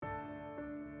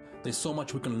There's so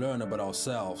much we can learn about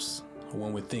ourselves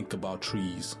when we think about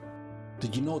trees.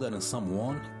 Did you know that in Psalm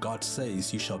 1, God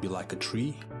says you shall be like a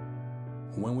tree?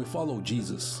 When we follow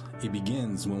Jesus, it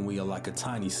begins when we are like a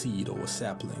tiny seed or a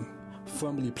sapling,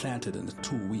 firmly planted and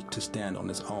too weak to stand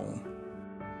on its own.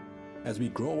 As we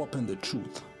grow up in the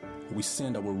truth, we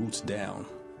send our roots down.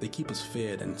 They keep us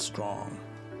fed and strong.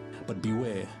 But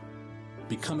beware,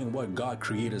 becoming what God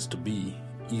created us to be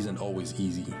isn't always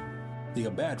easy. There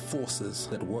are bad forces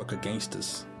that work against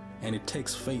us, and it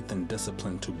takes faith and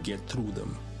discipline to get through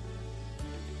them.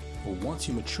 But once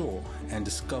you mature and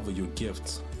discover your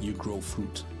gifts, you grow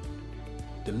fruit.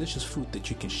 Delicious fruit that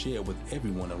you can share with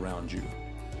everyone around you.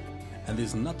 And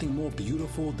there's nothing more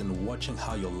beautiful than watching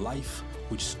how your life,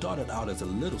 which started out as a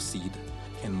little seed,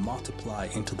 can multiply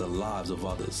into the lives of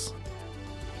others.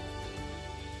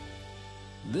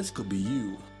 This could be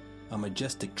you, a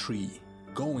majestic tree,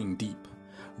 going deep,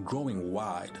 growing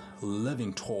wide,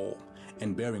 living tall,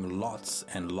 and bearing lots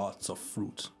and lots of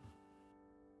fruit.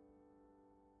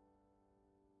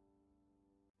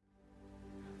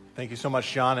 Thank you so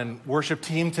much, John and worship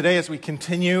team. Today, as we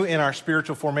continue in our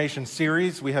spiritual formation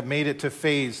series, we have made it to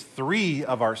phase 3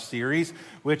 of our series,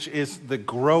 which is the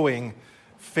growing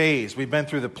phase. We've been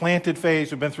through the planted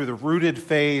phase, we've been through the rooted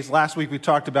phase. Last week, we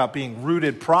talked about being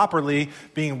rooted properly,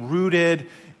 being rooted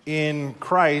in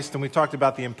Christ, and we talked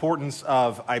about the importance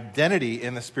of identity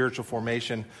in the spiritual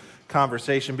formation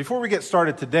conversation. Before we get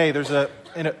started today, there's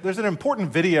an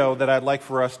important video that I'd like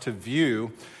for us to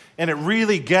view. And it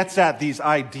really gets at these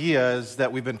ideas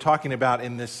that we've been talking about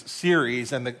in this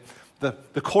series and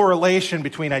the correlation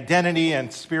between identity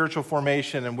and spiritual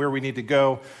formation and where we need to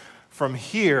go from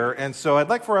here. And so I'd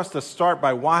like for us to start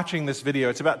by watching this video.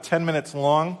 It's about 10 minutes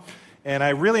long. And I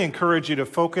really encourage you to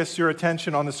focus your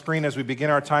attention on the screen as we begin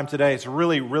our time today. It's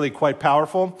really, really quite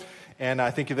powerful. And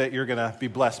I think that you're going to be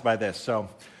blessed by this. So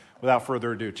without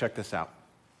further ado, check this out.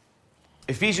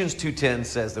 Ephesians 2:10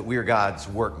 says that we are God's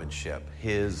workmanship,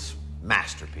 His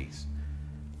masterpiece.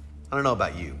 I don't know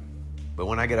about you, but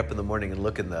when I get up in the morning and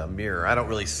look in the mirror, I don't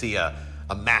really see a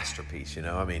masterpiece, you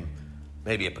know? I mean,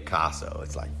 maybe a Picasso.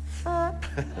 It's like,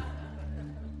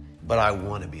 but I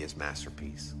want to be His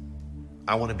masterpiece.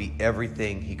 I want to be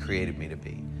everything He created me to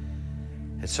be.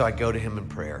 And so I go to Him in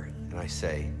prayer and I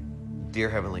say, Dear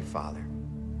Heavenly Father,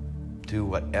 do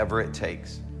whatever it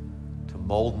takes to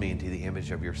mold me into the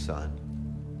image of your Son.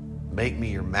 Make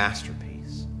me your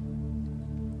masterpiece.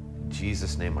 In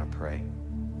Jesus' name I pray.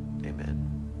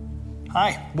 Amen.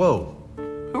 Hi, Whoa.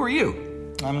 Who are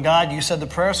you? I'm God. You said the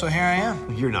prayer, so here I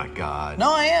am. You're not God.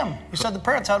 No, I am. You said the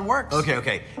prayer. That's how it works.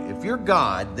 Okay. If you're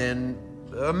God, then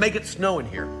make it snow in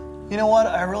here. You know what?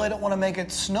 I really don't want to make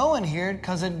it snow in here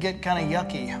because it'd get kind of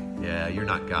yucky. Yeah, you're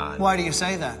not God. Why do you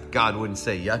say that? God wouldn't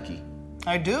say yucky.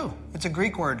 I do. It's a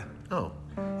Greek word. Oh.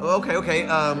 Okay.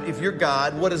 If you're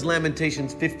God, what does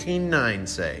Lamentations 15:9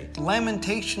 say?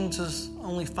 Lamentations is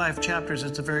only 5 chapters.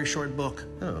 It's a very short book.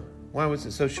 Oh. Why was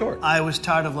it so short? I was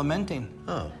tired of lamenting.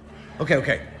 Oh.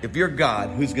 Okay. If you're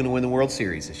God, who's going to win the World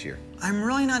Series this year? I'm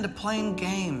really not into playing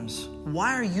games.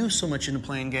 Why are you so much into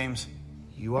playing games?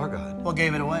 You are God. What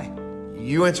gave it away?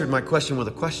 You answered my question with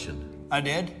a question. I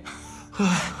did?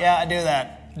 Yeah, I do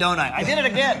that. Don't I? I did it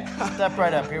again. Step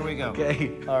right up. Here we go.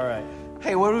 Okay. All right.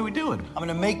 Hey, what are we doing? I'm going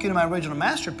to make you into my original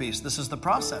masterpiece. This is the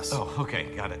process. Oh,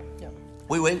 okay. Got it. Yeah.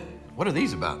 Wait. What are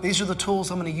these about? These are the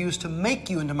tools I'm going to use to make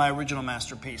you into my original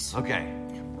masterpiece. Okay.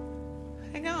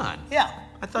 Hang on. Yeah.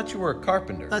 I thought you were a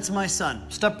carpenter. That's my son.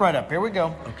 Step right up. Here we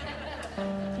go. Okay.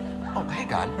 Oh, hey,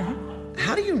 God.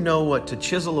 How do you know what to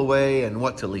chisel away and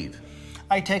what to leave?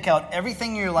 I take out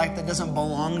everything in your life that doesn't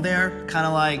belong there, kind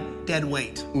of like dead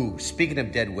weight. Ooh, speaking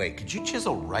of dead weight, could you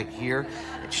chisel right here?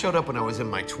 It showed up when I was in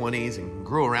my 20s and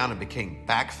grew around and became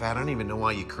back fat. I don't even know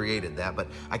why you created that, but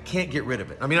I can't get rid of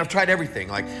it. I mean, I've tried everything.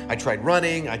 Like, I tried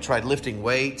running, I tried lifting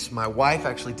weights. My wife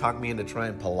actually talked me into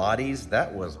trying Pilates.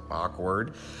 That was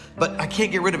awkward. But I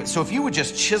can't get rid of it. So if you would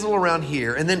just chisel around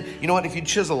here, and then, you know what, if you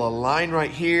chisel a line right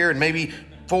here and maybe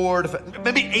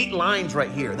 8 lines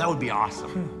right here, that would be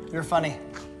awesome. You're funny.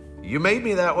 You made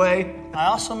me that way. I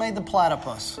also made the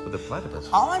platypus. With the platypus?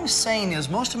 All I'm saying is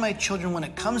most of my children, when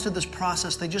it comes to this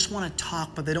process, they just want to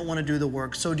talk, but they don't want to do the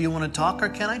work. So do you want to talk or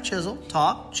can I chisel?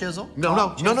 Talk, chisel.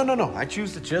 No. I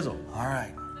choose to chisel. All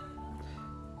right.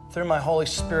 Through my Holy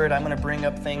Spirit, I'm going to bring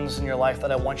up things in your life that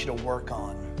I want you to work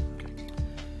on.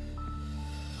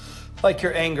 Like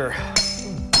your anger.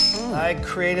 I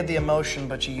created the emotion,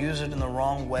 but you use it in the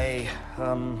wrong way.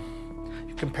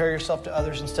 You compare yourself to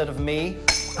others instead of me.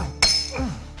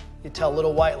 You tell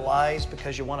little white lies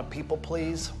because you want to people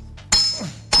please.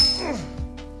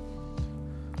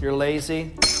 You're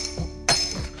lazy.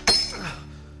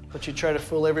 But you try to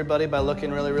fool everybody by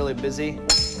looking really, really busy.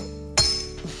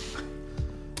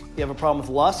 You have a problem with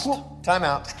lust? Time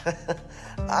out.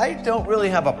 I don't really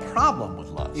have a problem with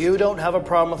lust. You don't have a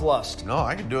problem with lust. No,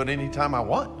 I can do it anytime I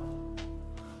want.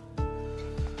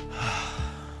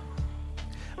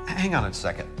 Hang on a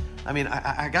second. I mean,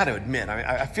 I got to admit,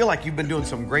 I feel like you've been doing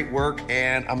some great work,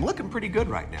 and I'm looking pretty good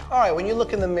right now. All right, when you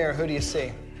look in the mirror, who do you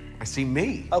see? I see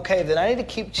me. Okay, then I need to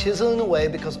keep chiseling away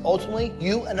because ultimately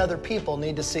you and other people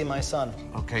need to see my son.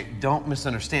 Okay, don't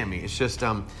misunderstand me. It's just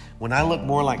when I look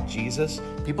more like Jesus,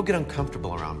 people get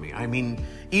uncomfortable around me. I mean,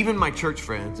 even my church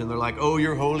friends, and they're like, "Oh,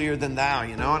 you're holier than thou,"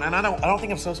 you know. And I don't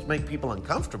think I'm supposed to make people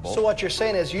uncomfortable. So what you're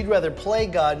saying is you'd rather play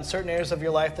God in certain areas of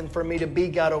your life than for me to be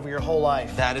God over your whole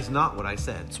life. That is not what I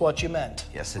said. That's what you meant.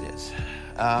 Yes, it is.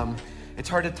 It's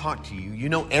hard to talk to you. You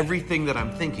know everything that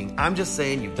I'm thinking. I'm just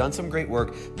saying you've done some great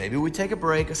work. Maybe we take a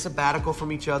break, a sabbatical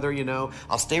from each other, you know.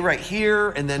 I'll stay right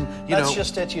here, and then, That's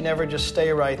just it. You never just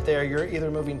stay right there. You're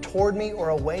either moving toward me or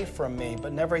away from me,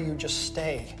 but never you just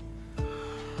stay.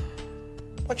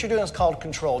 What you're doing is called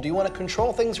control. Do you want to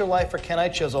control things in your life, or can I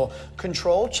chisel?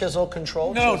 Control, chisel,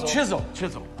 control, No, chisel.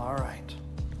 chisel. All right.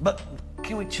 But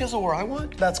can we chisel where I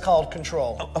want? That's called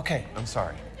control. Oh, okay, I'm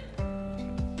sorry.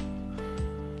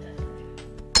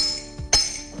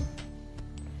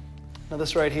 Now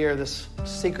this right here, this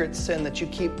secret sin that you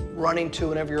keep running to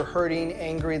whenever you're hurting,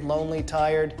 angry, lonely,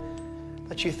 tired,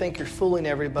 that you think you're fooling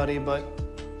everybody, but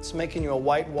it's making you a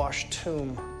whitewashed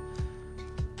tomb.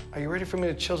 Are you ready for me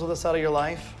to chisel this out of your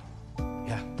life?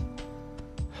 Yeah.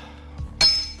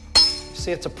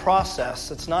 See, it's a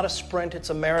process. It's not a sprint, it's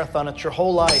a marathon. It's your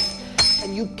whole life.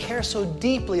 And you care so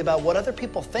deeply about what other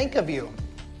people think of you.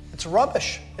 It's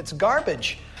rubbish. It's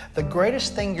garbage. The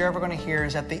greatest thing you're ever going to hear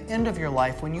is at the end of your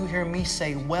life when you hear me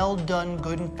say, "Well done,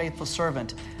 good and faithful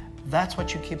servant." That's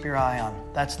what you keep your eye on.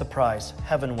 That's the prize,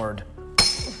 heavenward.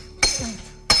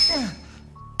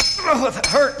 Oh, that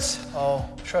hurts. Oh,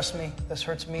 trust me, this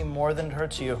hurts me more than it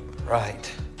hurts you. Right.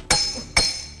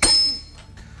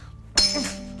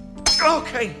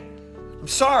 Okay. I'm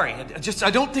sorry. I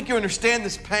don't think you understand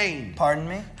this pain. Pardon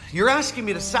me? You're asking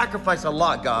me to sacrifice a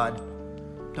lot, God.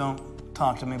 Don't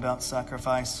talk to me about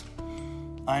sacrifice.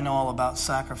 I know all about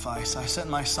sacrifice. I sent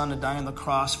my son to die on the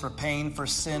cross for pain, for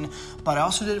sin, but I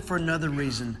also did it for another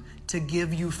reason, to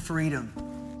give you freedom.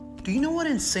 Do you know what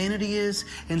insanity is?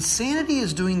 Insanity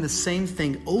is doing the same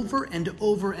thing over and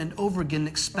over and over again,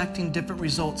 expecting different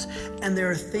results. And there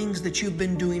are things that you've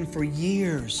been doing for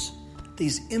years,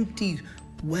 these empty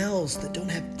wells that don't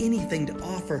have anything to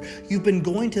offer. You've been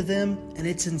going to them, and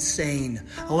it's insane.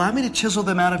 Allow me to chisel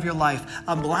them out of your life.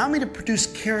 Allow me to produce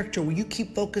character where you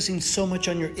keep focusing so much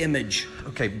on your image.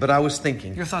 Okay, but I was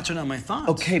thinking. Your thoughts are not my thoughts.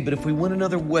 Okay, but if we went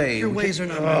another way. Your ways are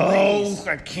not my ways.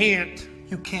 Oh, I can't.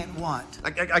 You can't what?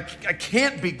 I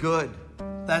can't be good.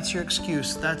 That's your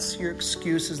excuse. That's your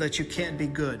excuse, is that you can't be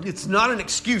good. It's not an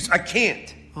excuse. I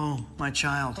can't. Oh, my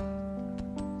child.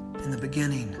 In the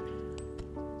beginning,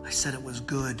 I said it was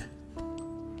good.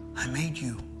 I made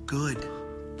you good.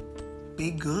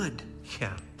 Be good.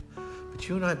 Yeah, but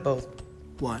you and I both...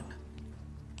 What?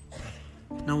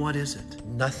 No, what is it?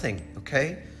 Nothing,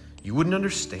 okay? You wouldn't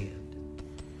understand.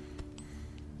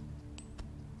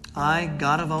 I,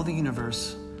 God of all the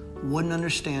universe, wouldn't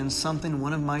understand something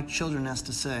one of my children has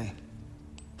to say.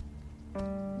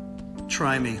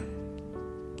 Try me.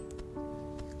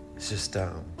 It's just,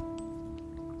 I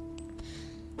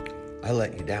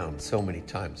let you down so many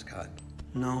times, God.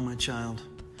 No, my child.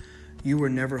 You were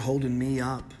never holding me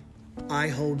up. I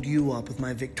hold you up with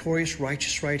my victorious,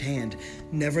 righteous right hand.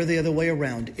 Never the other way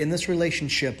around. In this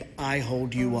relationship, I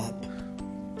hold you up.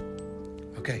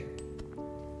 Okay.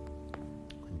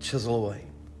 Chisel away.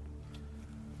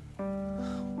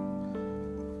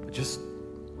 But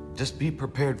just be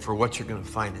prepared for what you're going to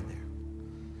find in there.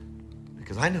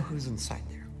 Because I know who's inside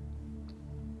there.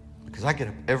 Because I get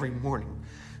up every morning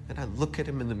and I look at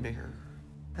him in the mirror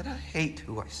and I hate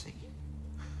who I see.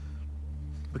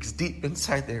 Because deep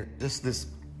inside there, this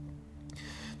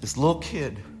little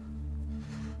kid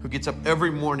who gets up every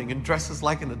morning and dresses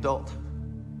like an adult.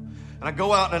 And I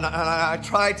go out and I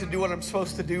try to do what I'm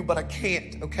supposed to do, but I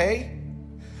can't, okay?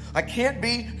 I can't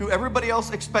be who everybody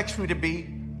else expects me to be.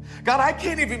 God, I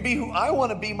can't even be who I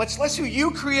want to be, much less who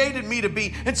you created me to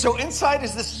be. And so inside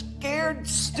is this scared,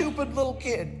 stupid little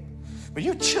kid. But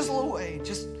you chisel away.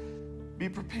 Just be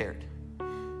prepared.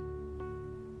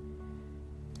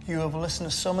 You have listened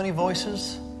to so many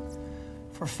voices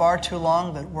for far too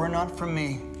long that were not from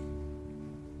me.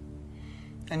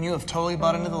 And you have totally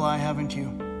bought into the lie, haven't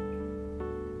you?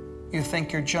 You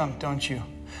think you're junk, don't you?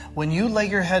 When you lay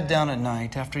your head down at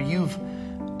night after you've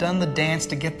done the dance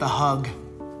to get the hug,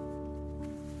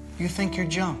 You think you're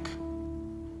junk.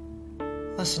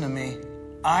 Listen to me.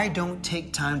 I don't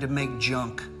take time to make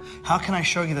junk. How can I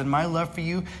show you that my love for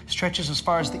you stretches as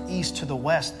far as the east to the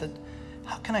west?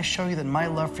 How can I show you that my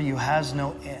love for you has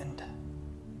no end?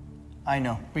 I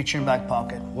know. Reach in your back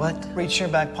pocket. What? Reach in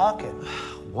your back pocket.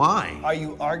 Why? Are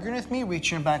you arguing with me?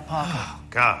 Reach in your back pocket. Oh,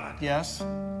 God. Yes?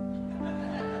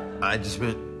 I just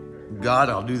meant, God,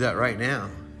 I'll do that right now.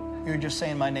 You're just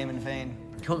saying my name in vain.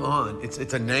 Come on. It's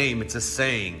a name. It's a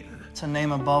saying. It's a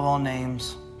name above all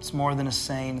names. It's more than a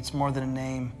saying. It's more than a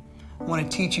name. I want to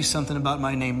teach you something about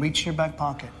my name. Reach in your back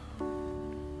pocket.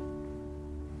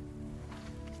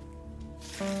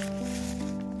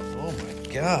 Oh,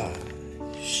 my God.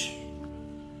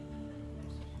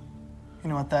 You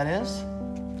know what that is?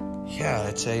 Yeah,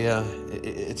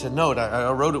 it's a note.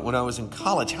 I wrote it when I was in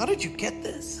college. How did you get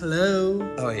this? Hello?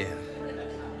 Oh, yeah.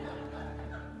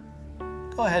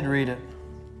 Go ahead, read it.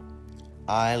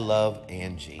 I love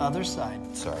Angie. Other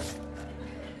side. Sorry.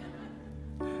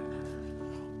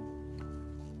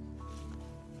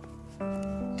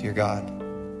 Dear God,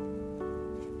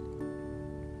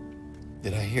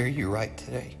 did I hear you right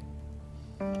today?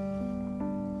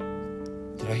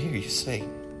 Did I hear you say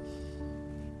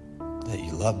that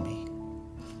you love me?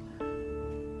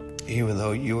 Even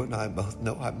though you and I both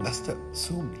know I've messed up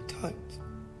so many times.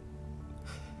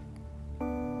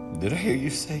 Did I hear you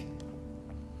say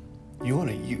you want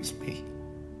to use me?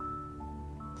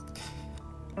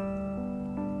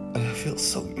 And I feel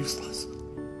so useless.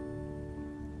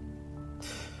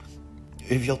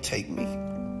 If you'll take me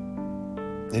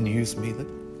and use me, then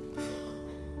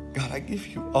God, I give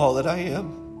you all that I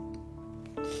am.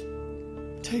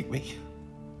 Take me.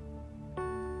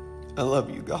 I love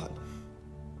you, God.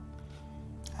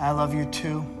 I love you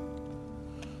too.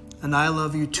 And I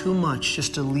love you too much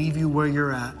just to leave you where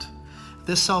you're at.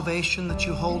 This salvation that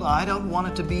you hold, I don't want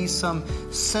it to be some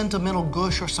sentimental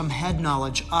gush or some head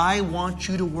knowledge. I want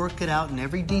you to work it out in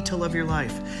every detail of your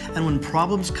life. And when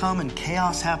problems come and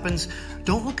chaos happens,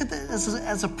 don't look at that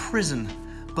as a prison,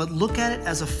 but look at it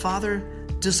as a father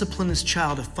disciplines his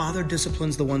child. A father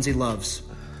disciplines the ones he loves.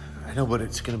 I know, but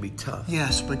it's going to be tough.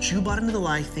 Yes, but you bought into the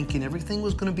lie thinking everything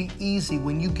was going to be easy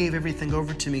when you gave everything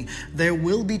over to me. There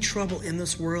will be trouble in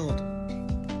this world,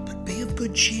 but be of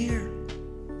good cheer.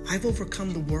 I've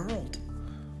overcome the world.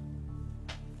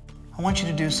 I want you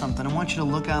to do something. I want you to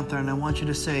look out there and I want you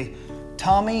to say,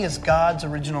 Tommy is God's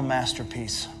original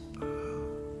masterpiece.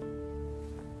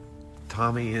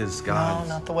 Tommy is God's...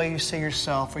 No, not the way you say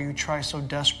yourself or you try so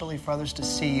desperately for others to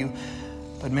see you,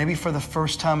 but maybe for the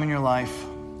first time in your life,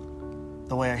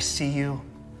 the way I see you,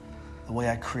 the way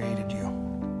I created you.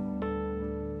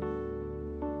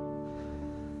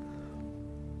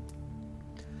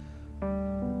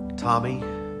 Tommy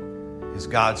is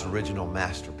God's original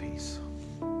masterpiece.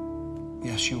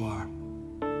 Yes, you are.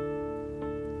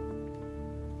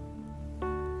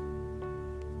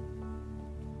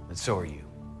 And so are you.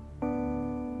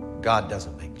 God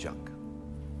doesn't make junk.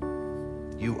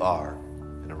 You are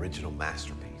an original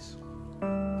masterpiece.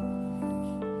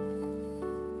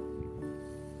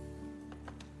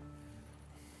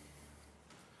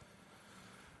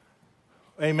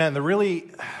 Amen. The really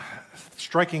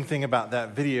striking thing about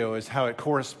that video is how it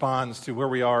corresponds to where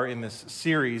we are in this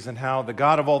series and how the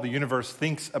God of all the universe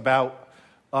thinks about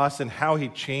us and how he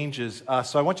changes us.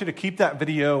 So I want you to keep that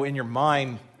video in your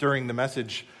mind during the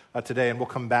message today, and we'll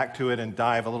come back to it and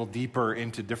dive a little deeper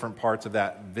into different parts of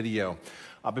that video.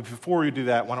 But before we do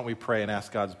that, why don't we pray and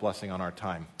ask God's blessing on our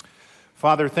time.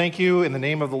 Father, thank you in the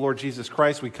name of the Lord Jesus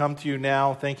Christ. We come to you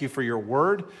now. Thank you for your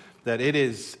word, that it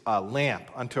is a lamp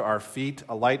unto our feet,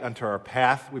 a light unto our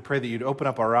path. We pray that you'd open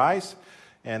up our eyes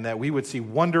and that we would see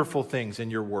wonderful things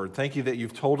in your word. Thank you that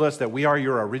you've told us that we are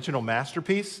your original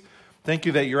masterpiece. Thank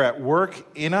you that you're at work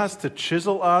in us to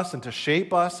chisel us and to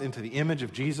shape us into the image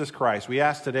of Jesus Christ. We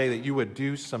ask today that you would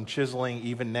do some chiseling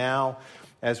even now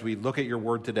as we look at your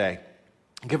word today.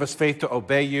 Give us faith to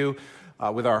obey you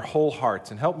with our whole hearts,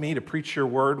 and help me to preach your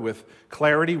word with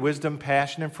clarity, wisdom,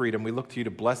 passion, and freedom. We look to you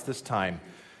to bless this time.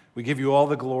 We give you all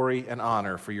the glory and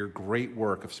honor for your great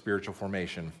work of spiritual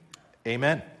formation.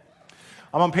 Amen.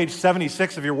 I'm on page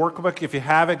 76 of your workbook. If you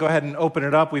have it, go ahead and open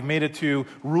it up. We've made it to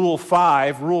Rule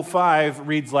 5. Rule 5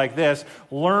 reads like this: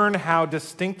 learn how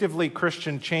distinctively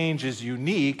Christian change is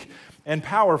unique and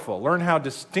powerful. Learn how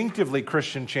distinctively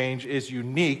Christian change is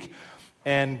unique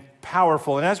and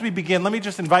powerful. And as we begin, let me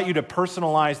just invite you to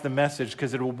personalize the message,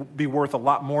 because it will be worth a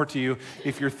lot more to you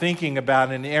if you're thinking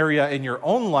about an area in your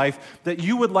own life that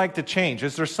you would like to change.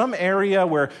 Is there some area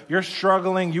where you're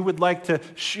struggling, you would like to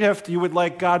shift, you would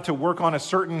like God to work on a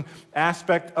certain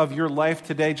aspect of your life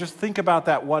today? Just think about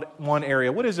that one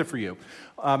area. What is it for you?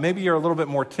 Maybe you're a little bit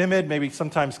more timid, maybe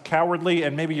sometimes cowardly,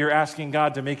 and maybe you're asking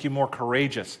God to make you more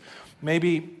courageous.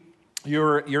 Maybe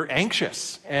you're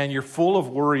anxious and you're full of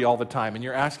worry all the time, and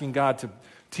you're asking God to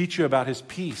teach you about His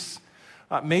peace.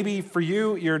 Maybe for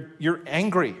you, you're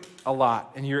angry a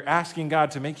lot, and you're asking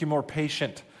God to make you more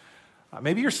patient.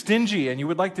 Maybe you're stingy and you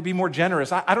would like to be more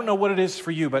generous. I don't know what it is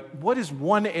for you, but what is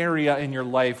one area in your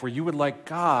life where you would like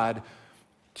God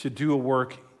to do a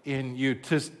work in you?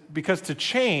 Because to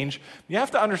change, you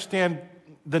have to understand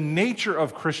the nature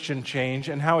of Christian change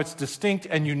and how it's distinct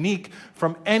and unique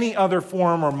from any other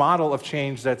form or model of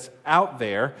change that's out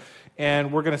there.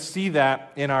 And we're going to see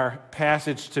that in our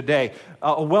passage today.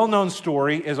 A well-known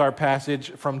story is our passage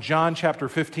from John chapter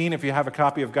 15. If you have a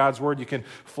copy of God's Word, you can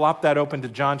flop that open to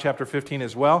John chapter 15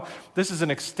 as well. This is an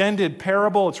extended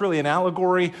parable. It's really an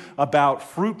allegory about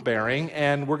fruit bearing,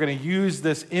 and we're going to use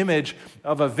this image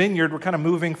of a vineyard. We're kind of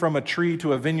moving from a tree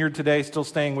to a vineyard today, still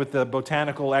staying with the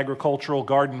botanical, agricultural,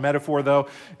 garden metaphor, though.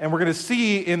 And we're going to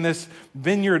see in this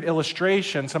vineyard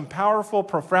illustration some powerful,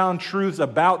 profound truths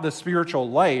about the spiritual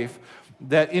life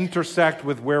that intersect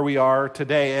with where we are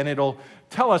today, and it'll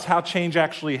tell us how change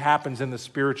actually happens in the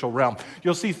spiritual realm.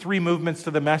 You'll see three movements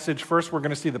to the message. First, we're going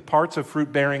to see the parts of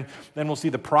fruit bearing, then we'll see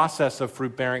the process of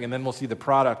fruit bearing, and then we'll see the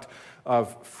product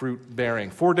of fruit bearing.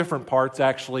 4 different parts,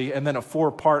 actually, and then a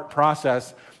 4-part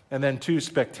process, and then 2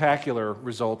 spectacular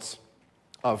results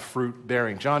of fruit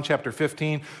bearing. John chapter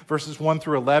 15, verses 1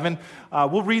 through 11.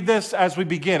 We'll read this as we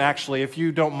begin, actually, if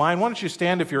you don't mind. Why don't you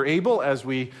stand if you're able as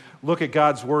we look at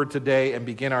God's Word today and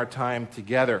begin our time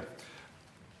together.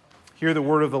 Hear the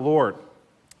word of the Lord.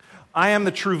 I am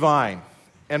the true vine,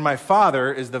 and my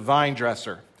Father is the vine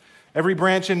dresser. Every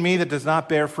branch in me that does not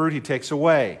bear fruit, He takes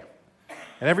away.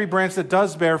 And every branch that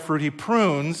does bear fruit, He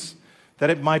prunes, that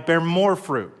it might bear more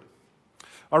fruit.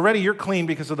 Already you're clean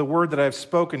because of the word that I have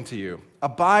spoken to you.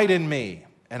 Abide in me,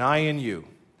 and I in you.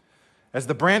 As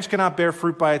the branch cannot bear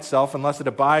fruit by itself unless it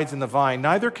abides in the vine,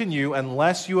 neither can you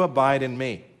unless you abide in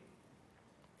me.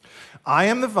 I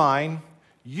am the vine,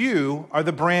 you are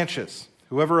the branches.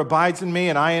 Whoever abides in me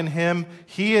and I in him,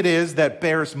 he it is that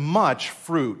bears much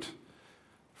fruit.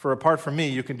 For apart from me,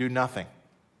 you can do nothing.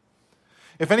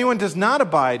 If anyone does not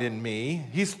abide in me,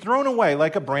 he's thrown away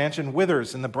like a branch and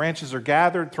withers, and the branches are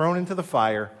gathered, thrown into the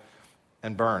fire,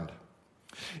 and burned.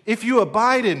 If you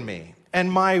abide in me,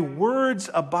 and my words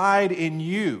abide in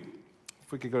you,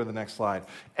 if we could go to the next slide,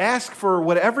 ask for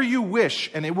whatever you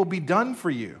wish, and it will be done for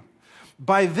you.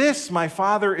 By this my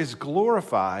Father is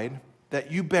glorified,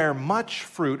 that you bear much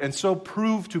fruit, and so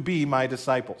prove to be my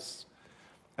disciples.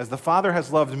 As the Father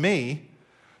has loved me,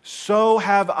 so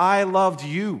have I loved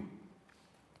you.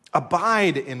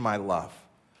 Abide in my love.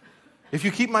 If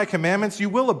you keep my commandments, you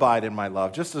will abide in my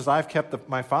love, just as I've kept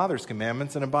my Father's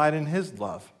commandments and abide in His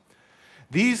love.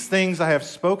 These things I have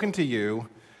spoken to you,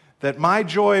 that my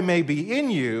joy may be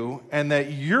in you, and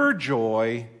that your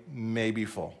joy may be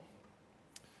full.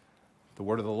 The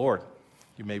word of the Lord.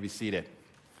 You may be seated.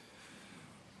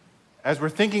 As we're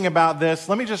thinking about this,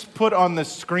 let me just put on the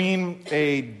screen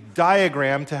a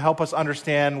diagram to help us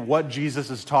understand what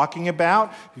Jesus is talking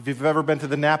about. If you've ever been to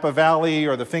the Napa Valley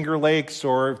or the Finger Lakes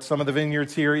or some of the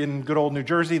vineyards here in good old New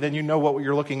Jersey, then you know what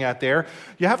you're looking at there.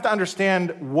 You have to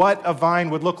understand what a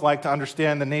vine would look like to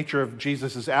understand the nature of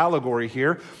Jesus' allegory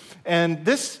here. And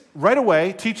this, right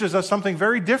away, teaches us something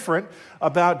very different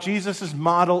about Jesus'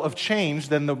 model of change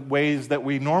than the ways that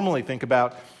we normally think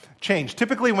about change.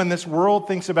 Typically, when this world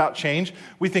thinks about change,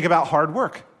 we think about hard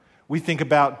work. We think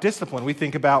about discipline. We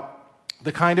think about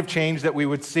the kind of change that we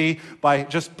would see by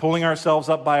just pulling ourselves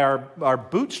up by our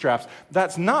bootstraps.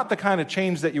 That's not the kind of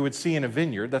change that you would see in a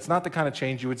vineyard. That's not the kind of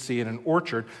change you would see in an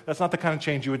orchard. That's not the kind of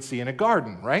change you would see in a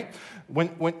garden, right?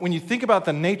 When you think about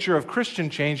the nature of Christian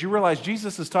change, you realize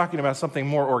Jesus is talking about something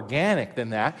more organic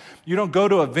than that. You don't go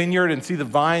to a vineyard and see the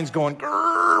vines going,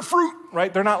 grrr, fruit,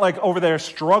 right? They're not like over there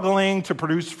struggling to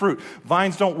produce fruit.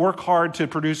 Vines don't work hard to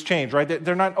produce change, right?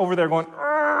 They're not over there going,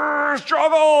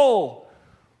 struggle.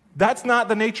 That's not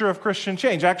the nature of Christian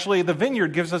change. Actually, the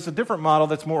vineyard gives us a different model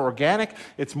that's more organic,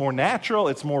 it's more natural,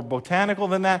 it's more botanical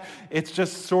than that. It's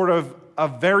just sort of a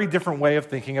very different way of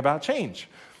thinking about change.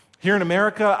 Here in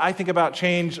America, I think about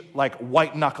change like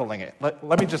white-knuckling it.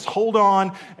 Let me just hold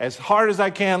on as hard as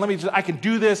I can. I can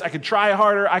do this. I can try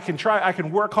harder. I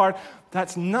can work hard.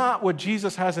 That's not what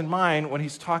Jesus has in mind when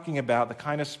he's talking about the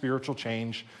kind of spiritual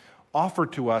change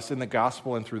offered to us in the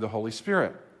gospel and through the Holy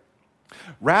Spirit.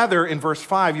 Rather, in verse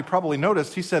 5, you probably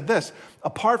noticed, he said this,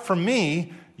 apart from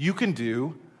me, you can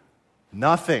do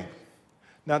nothing.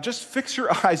 Now, just fix your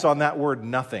eyes on that word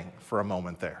nothing for a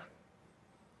moment there.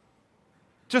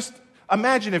 Just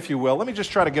imagine, if you will, let me just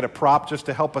try to get a prop just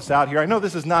to help us out here. I know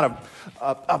this is not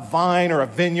a vine or a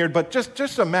vineyard, but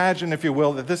just imagine, if you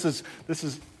will, that this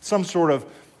is some sort of,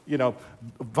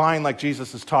 vine like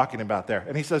Jesus is talking about there.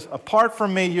 And he says, apart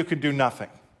from me, you could do nothing.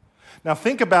 Now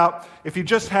think about if you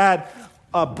just had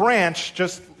a branch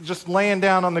just laying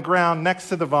down on the ground next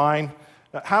to the vine.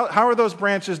 How are those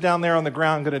branches down there on the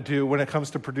ground going to do when it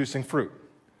comes to producing fruit?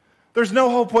 There's no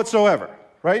hope whatsoever,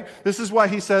 right? This is why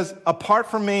he says,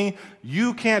 apart from me,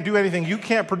 you can't do anything. You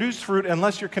can't produce fruit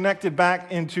unless you're connected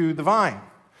back into the vine.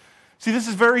 See, this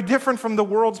is very different from the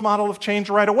world's model of change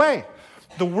right away.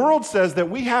 The world says that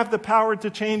we have the power to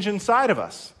change inside of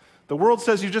us. The world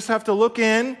says you just have to look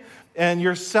in, and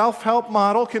your self-help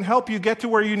model can help you get to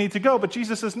where you need to go. But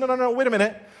Jesus says, no, wait a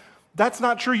minute. That's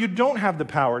not true. You don't have the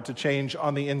power to change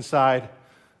on the inside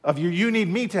of you. You need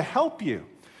me to help you.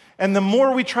 And the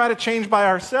more we try to change by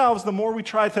ourselves, the more we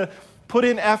try to put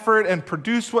in effort and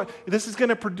produce this is going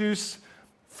to produce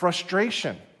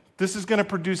frustration. This is going to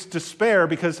produce despair,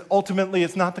 because ultimately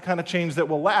it's not the kind of change that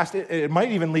will last. It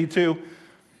might even lead to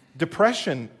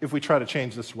depression if we try to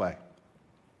change this way.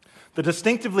 The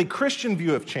distinctively Christian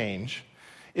view of change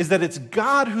is that it's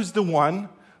God who's the one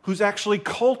who's actually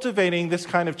cultivating this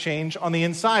kind of change on the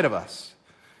inside of us.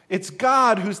 It's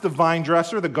God who's the vine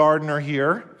dresser, the gardener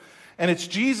here, and it's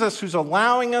Jesus who's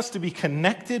allowing us to be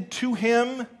connected to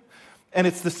him, and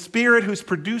it's the Spirit who's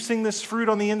producing this fruit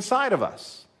on the inside of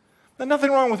us. There's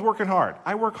nothing wrong with working hard.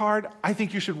 I work hard. I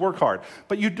think you should work hard.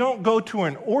 But you don't go to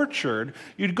an orchard,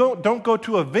 don't go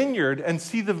to a vineyard and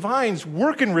see the vines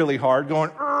working really hard going,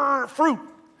 fruit.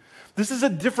 This is a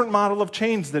different model of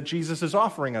change that Jesus is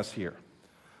offering us here.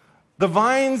 The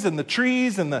vines and the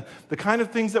trees and the kind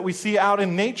of things that we see out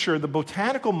in nature, the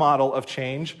botanical model of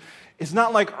change, is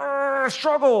not like,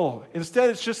 struggle. Instead,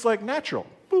 it's just like natural.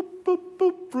 Boop, boop,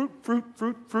 boop, fruit, fruit,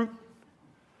 fruit, fruit.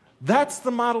 That's the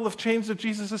model of change that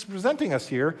Jesus is presenting us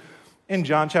here in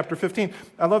John chapter 15.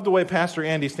 I love the way Pastor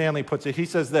Andy Stanley puts it. He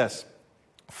says this,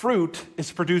 fruit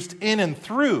is produced in and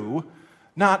through,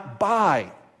 not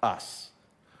by us.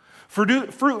 Fruit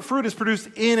is produced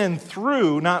in and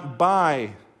through, not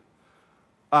by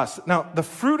us. Now, the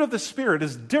fruit of the Spirit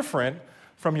is different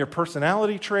from your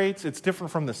personality traits. It's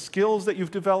different from the skills that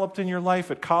you've developed in your life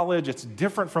at college. It's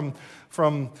different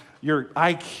from your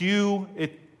IQ.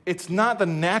 It's not the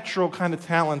natural kind of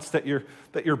talents that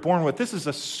you're born with. This is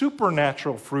a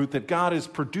supernatural fruit that God is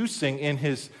producing in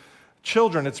his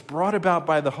children. It's brought about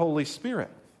by the Holy Spirit.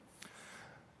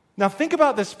 Now think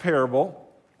about this parable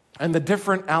and the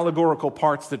different allegorical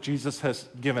parts that Jesus has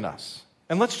given us.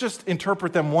 And let's just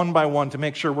interpret them one by one to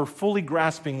make sure we're fully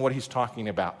grasping what he's talking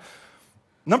about.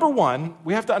 Number one,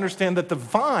 we have to understand that the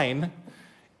vine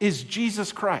is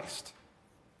Jesus Christ.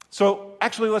 So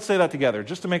actually, let's say that together,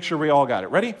 just to make sure we all got it.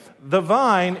 Ready? The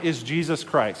vine is Jesus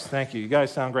Christ. Thank you. You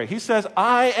guys sound great. He says,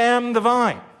 I am the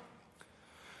vine.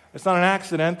 It's not an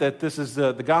accident that this is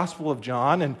the Gospel of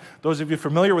John, and those of you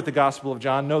familiar with the Gospel of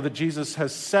John know that Jesus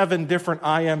has 7 different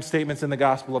I am statements in the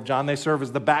Gospel of John. They serve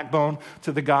as the backbone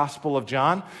to the Gospel of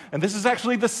John, and this is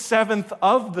actually the 7th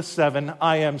of the 7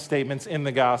 I am statements in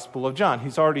the Gospel of John.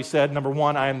 He's already said, number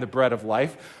 1, I am the bread of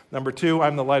life. Number 2,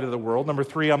 I'm the light of the world. Number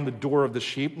 3, I'm the door of the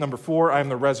sheep. Number 4, I am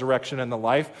the resurrection and the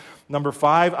life. Number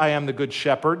 5, I am the good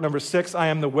shepherd. Number 6, I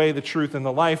am the way, the truth, and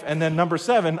the life. And then number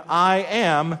 7, I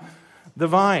am the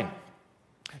vine.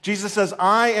 Jesus says,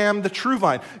 I am the true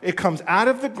vine. It comes out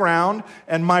of the ground,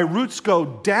 and my roots go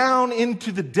down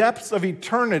into the depths of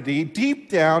eternity, deep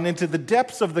down into the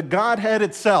depths of the Godhead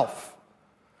itself.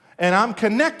 And I'm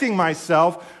connecting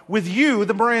myself with you,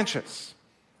 the branches.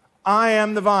 I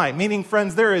am the vine, meaning,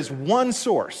 friends, there is one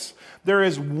source. There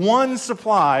is one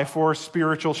supply for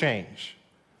spiritual change.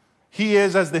 He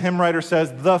is, as the hymn writer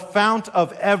says, the fount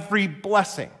of every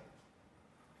blessing.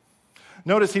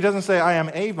 Notice he doesn't say, I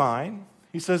am a vine.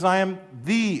 He says, I am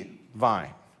the vine.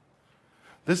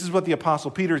 This is what the Apostle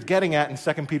Peter is getting at in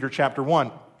 2 Peter chapter 1.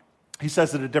 He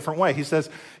says it a different way. He says,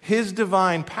 his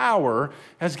divine power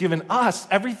has given us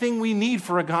everything we need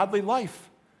for a godly life.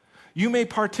 You may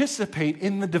participate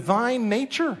in the divine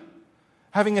nature,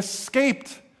 having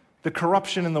escaped the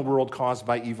corruption in the world caused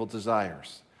by evil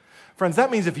desires. Friends,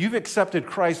 that means if you've accepted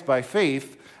Christ by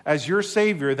faith as your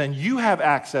Savior, then you have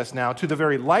access now to the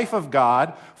very life of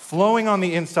God flowing on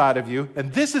the inside of you.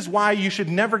 And this is why you should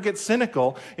never get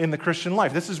cynical in the Christian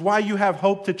life. This is why you have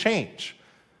hope to change.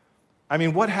 I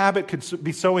mean, what habit could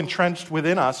be so entrenched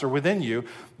within us or within you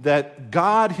that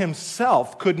God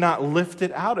himself could not lift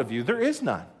it out of you? There is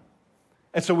none.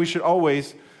 And so we should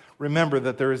always remember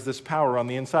that there is this power on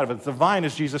the inside of it. The vine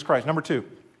is Jesus Christ. Number 2,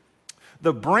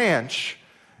 the branch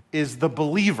is the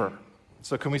believer.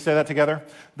 So can we say that together?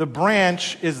 The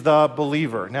branch is the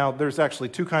believer. Now, there's actually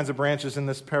 2 kinds of branches in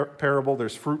this parable.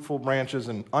 There's fruitful branches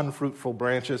and unfruitful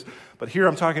branches. But here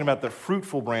I'm talking about the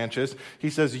fruitful branches.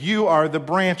 He says, you are the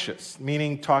branches,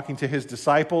 meaning talking to his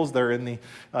disciples. They're in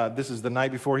this is the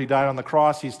night before he died on the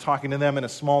cross. He's talking to them in a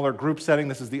smaller group setting.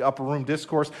 This is the upper room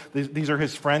discourse. These are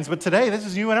his friends. But today, this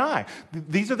is you and I.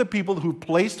 These are the people who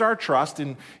placed our trust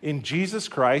in Jesus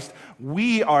Christ.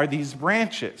 We are these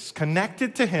branches,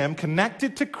 connected to him, connected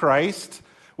to Christ,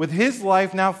 with his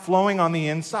life now flowing on the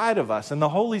inside of us. And the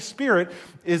Holy Spirit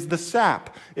is the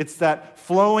sap. It's that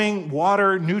flowing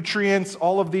water, nutrients,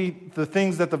 all of the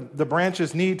things that the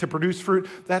branches need to produce fruit.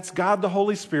 That's God the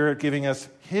Holy Spirit giving us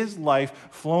his life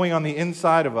flowing on the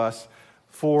inside of us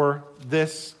for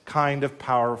this kind of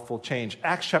powerful change.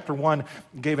 Acts chapter 1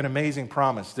 gave an amazing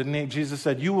promise, didn't he? Jesus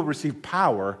said, you will receive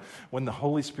power when the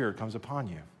Holy Spirit comes upon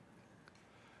you.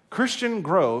 Christian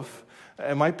growth,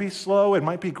 it might be slow, it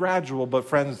might be gradual, but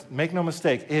friends, make no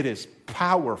mistake, it is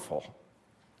powerful.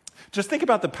 Just think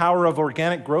about the power of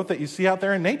organic growth that you see out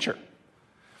there in nature.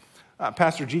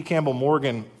 Pastor G. Campbell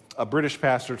Morgan, a British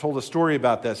pastor, told a story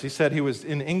about this. He said he was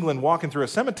in England walking through a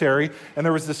cemetery, and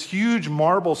there was this huge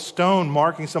marble stone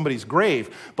marking somebody's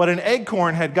grave. But an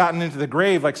acorn had gotten into the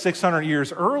grave like 600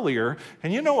 years earlier,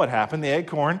 and you know what happened. The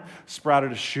acorn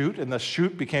sprouted a shoot, and the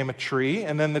shoot became a tree,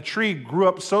 and then the tree grew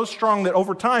up so strong that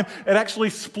over time, it actually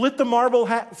split the marble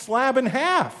slab in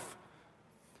half.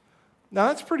 Now,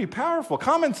 that's pretty powerful.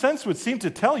 Common sense would seem to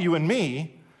tell you and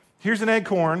me, here's an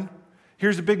acorn,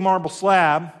 here's a big marble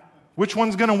slab. Which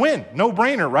one's going to win? No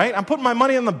brainer, right? I'm putting my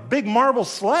money on the big marble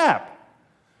slab.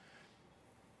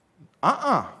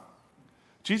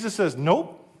 Jesus says,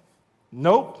 nope.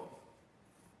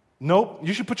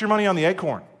 You should put your money on the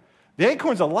acorn. The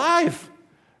acorn's alive.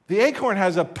 The acorn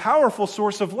has a powerful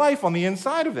source of life on the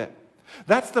inside of it.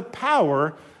 That's the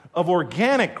power of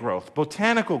organic growth,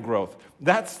 botanical growth.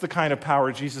 That's the kind of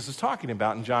power Jesus is talking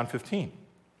about in John 15.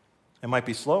 It might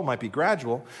be slow, it might be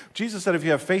gradual. Jesus said if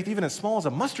you have faith even as small as a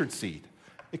mustard seed,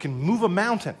 it can move a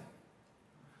mountain.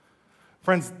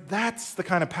 Friends, that's the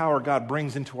kind of power God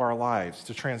brings into our lives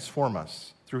to transform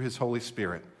us through his Holy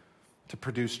Spirit, to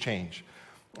produce change.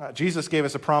 Jesus gave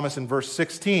us a promise in verse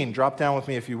 16. Drop down with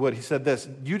me if you would. He said this,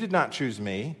 you did not choose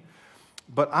me,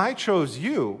 but I chose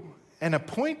you and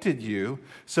appointed you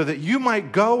so that you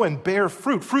might go and bear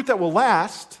fruit that will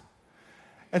last,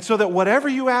 and so that whatever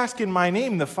you ask in my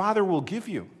name, the Father will give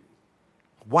you.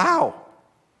 Wow.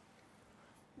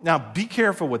 Now, be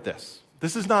careful with this.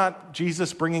 This is not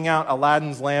Jesus bringing out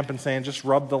Aladdin's lamp and saying, just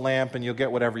rub the lamp and you'll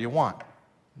get whatever you want.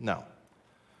 No.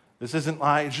 This isn't,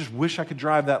 I just wish I could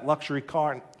drive that luxury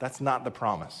car. That's not the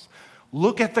promise.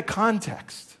 Look at the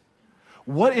context.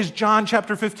 What is John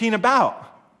chapter 15 about?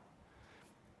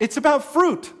 It's about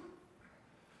fruit.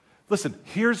 Listen,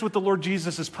 here's what the Lord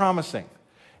Jesus is promising.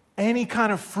 Any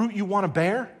kind of fruit you want to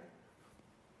bear,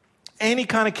 any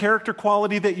kind of character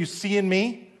quality that you see in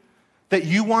me, that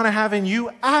you want to have in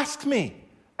you, ask me.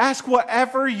 Ask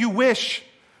whatever you wish.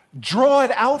 Draw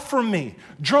it out from me.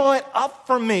 Draw it up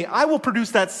from me. I will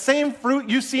produce that same fruit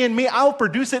you see in me. I'll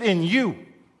produce it in you.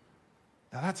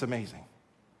 Now that's amazing.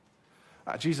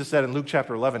 Jesus said in Luke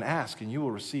chapter 11, ask and you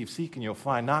will receive. Seek and you'll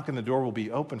find. Knock and the door will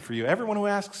be open for you. Everyone who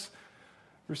asks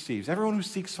receives. Everyone who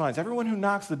seeks finds. Everyone who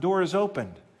knocks, the door is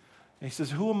opened. And he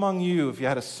says, who among you, if you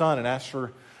had a son and asked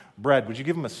for bread, would you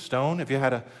give him a stone? If you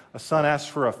had a son ask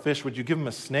for a fish, would you give him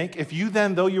a snake? If you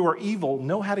then, though you are evil,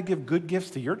 know how to give good gifts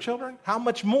to your children, how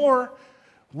much more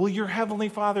will your heavenly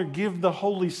Father give the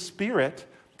Holy Spirit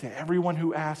to everyone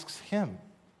who asks him?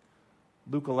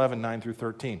 Luke 11, 9 through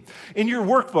 13. In your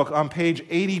workbook on page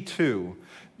 82,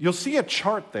 you'll see a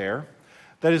chart there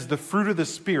that is the fruit of the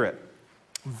Spirit.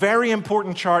 Very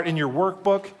important chart in your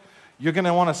workbook. You're going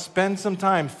to want to spend some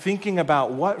time thinking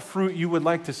about what fruit you would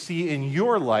like to see in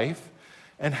your life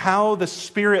and how the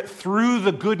Spirit, through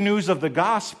the good news of the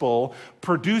gospel,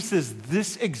 produces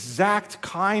this exact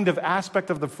kind of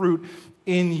aspect of the fruit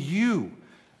in you.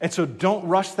 And so don't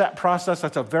rush that process.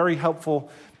 That's a very helpful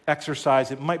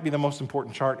exercise. It might be the most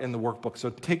important chart in the workbook,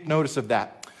 so take notice of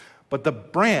that. But the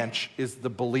branch is the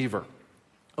believer.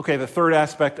 Okay, the third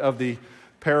aspect of the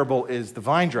parable is the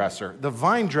vine dresser. The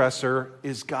vine dresser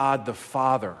is God the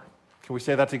Father. Can we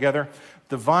say that together?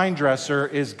 The vine dresser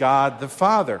is God the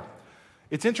Father.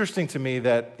 It's interesting to me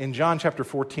that in John chapter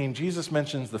 14, Jesus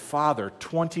mentions the Father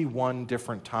 21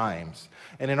 different times.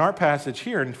 And in our passage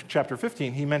here in chapter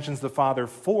 15, he mentions the Father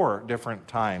 4 different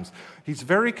times. He's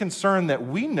very concerned that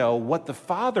we know what the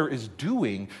Father is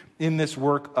doing in this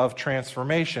work of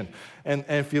transformation. And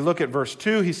if you look at verse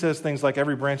 2, he says things like,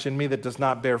 every branch in me that does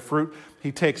not bear fruit,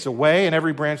 he takes away, and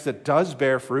every branch that does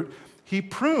bear fruit, he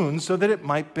prunes so that it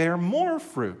might bear more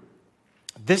fruit.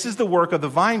 This is the work of the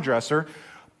vine dresser,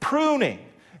 pruning.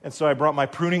 And so I brought my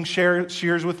pruning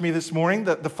shears with me this morning.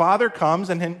 The Father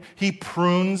comes and he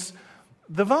prunes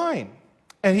the vine.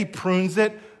 And he prunes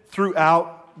it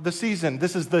throughout the season.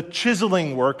 This is the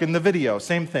chiseling work in the video.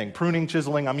 Same thing, pruning,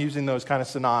 chiseling. I'm using those kind of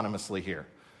synonymously here.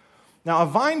 Now, a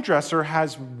vine dresser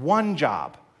has one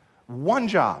job.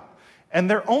 And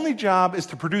their only job is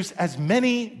to produce as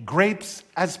many grapes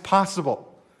as possible.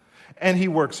 And he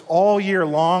works all year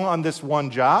long on this one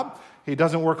job. He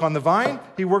doesn't work on the vine,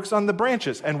 he works on the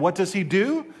branches. And what does he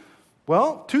do?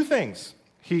 Well, 2 things.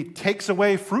 He takes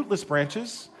away fruitless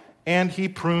branches, and he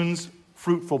prunes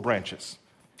fruitful branches.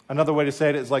 Another way to say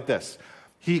it is like this.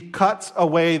 He cuts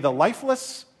away the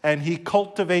lifeless, and he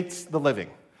cultivates the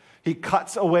living. He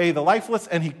cuts away the lifeless,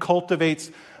 and he cultivates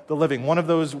the living. One of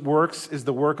those works is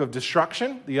the work of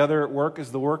destruction. The other work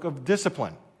is the work of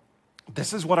discipline.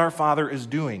 This is what our Father is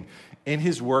doing in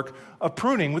his work of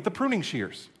pruning with the pruning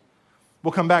shears.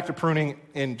 We'll come back to pruning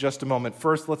in just a moment.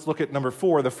 First, let's look at number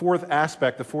 4. The fourth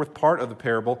aspect, the fourth part of the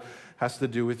parable has to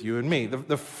do with you and me.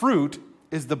 The fruit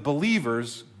is the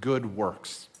believer's good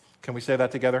works. Can we say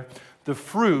that together? The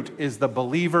fruit is the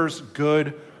believer's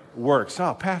good works.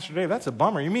 Oh, Pastor Dave, that's a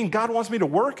bummer. You mean God wants me to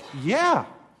work? Yeah.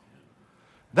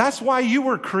 That's why you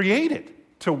were created,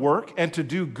 to work and to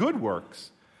do good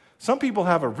works. Some people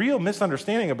have a real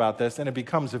misunderstanding about this, and it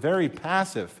becomes very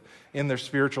passive in their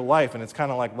spiritual life, and it's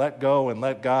kind of like let go and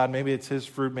let God. Maybe it's his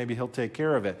fruit, maybe he'll take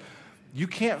care of it. You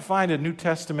can't find a New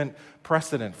Testament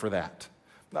precedent for that.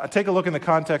 Take a look in the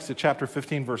context of chapter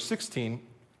 15, verse 16,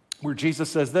 where Jesus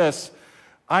says this,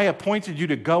 I appointed you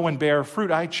to go and bear fruit.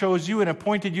 I chose you and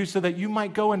appointed you so that you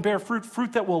might go and bear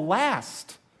fruit that will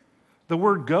last. The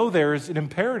word go there is an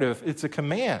imperative, it's a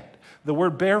command. The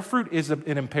word bear fruit is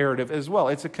an imperative as well.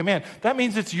 It's a command. That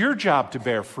means it's your job to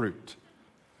bear fruit.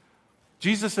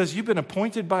 Jesus says you've been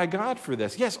appointed by God for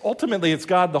this. Yes, ultimately it's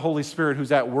God, the Holy Spirit,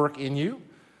 who's at work in you.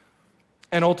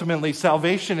 And ultimately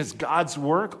salvation is God's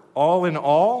work, all in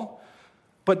all.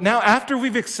 But now after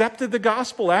we've accepted the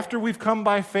gospel, after we've come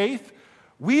by faith,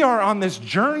 we are on this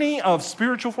journey of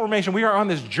spiritual formation. We are on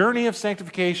this journey of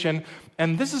sanctification.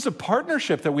 And this is a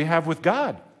partnership that we have with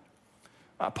God.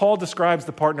 Paul describes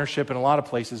the partnership in a lot of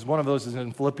places. One of those is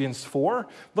in Philippians 4.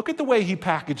 Look at the way he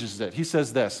packages it. He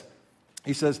says this.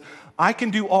 He says, I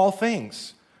can do all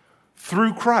things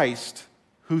through Christ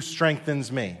who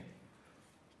strengthens me.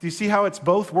 Do you see how it's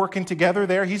both working together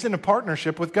there? He's in a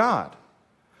partnership with God.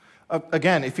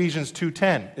 Again, Ephesians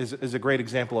 2:10 is a great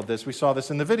example of this. We saw this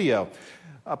in the video.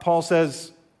 Paul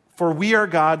says, for we are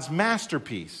God's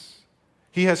masterpiece.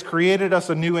 He has created us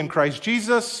anew in Christ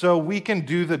Jesus so we can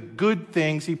do the good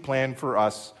things he planned for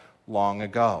us long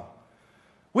ago.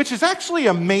 Which is actually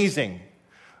amazing.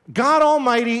 God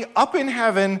Almighty up in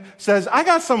heaven says, I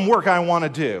got some work I want to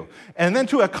do. And then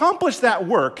to accomplish that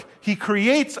work, he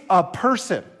creates a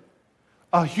person,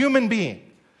 a human being.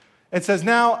 It says,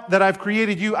 now that I've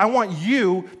created you, I want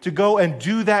you to go and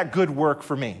do that good work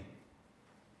for me.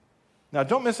 Now,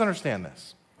 don't misunderstand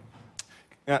this.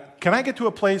 Can I get to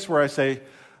a place where I say,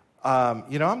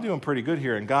 I'm doing pretty good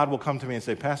here, and God will come to me and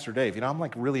say, Pastor Dave, I'm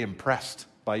like really impressed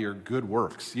by your good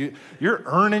works. You're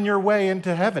earning your way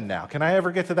into heaven now. Can I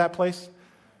ever get to that place?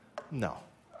 No.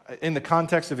 In the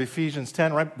context of Ephesians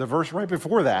 10, the verse right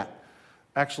before that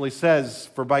actually says,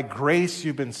 for by grace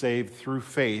you've been saved through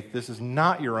faith. This is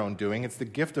not your own doing. It's the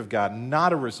gift of God,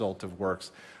 not a result of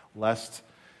works, lest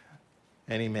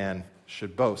any man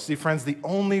should boast. See, friends, the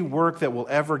only work that will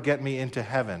ever get me into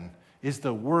heaven is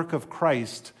the work of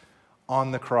Christ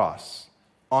on the cross,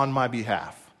 on my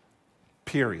behalf.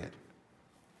 Period.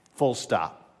 Full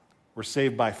stop. We're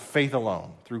saved by faith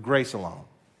alone, through grace alone,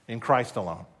 in Christ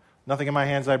alone. Nothing in my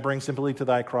hands I bring, simply to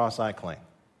thy cross I cling.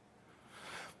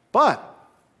 But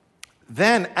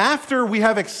then after we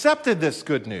have accepted this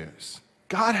good news,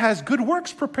 God has good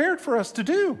works prepared for us to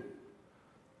do.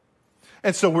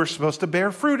 And so we're supposed to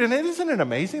bear fruit. And isn't it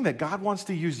amazing that God wants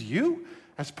to use you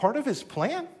as part of his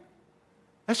plan?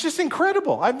 That's just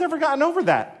incredible. I've never gotten over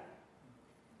that.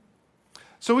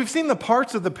 So we've seen the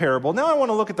parts of the parable. Now I want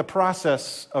to look at the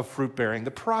process of fruit bearing,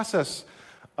 the process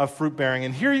of fruit bearing.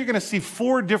 And here you're going to see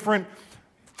 4 different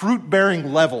fruit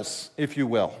bearing levels, if you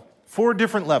will. 4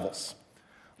 different levels.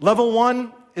 Level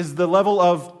 1 is the level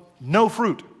of no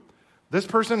fruit. This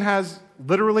person has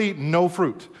literally no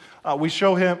fruit. We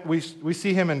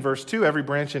see him in verse 2, every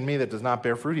branch in me that does not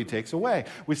bear fruit, he takes away.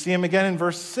 We see him again in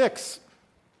verse 6.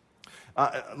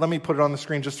 Let me put it on the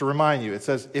screen just to remind you. It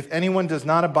says, if anyone does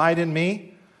not abide in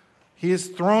me, he is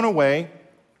thrown away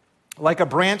like a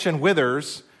branch and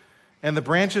withers, and the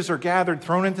branches are gathered,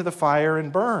 thrown into the fire,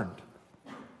 and burned.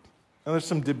 Now, there's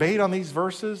some debate on these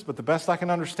verses, but the best I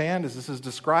can understand is this is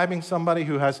describing somebody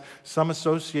who has some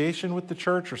association with the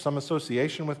church or some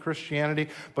association with Christianity,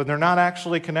 but they're not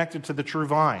actually connected to the true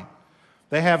vine.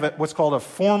 They have what's called a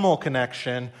formal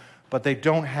connection, but they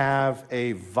don't have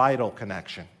a vital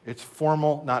connection. It's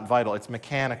formal, not vital. It's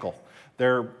mechanical.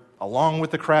 They're along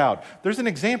with the crowd. There's an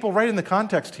example right in the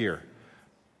context here.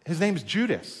 His name's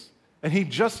Judas. And he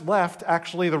just left,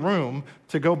 actually, the room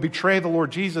to go betray the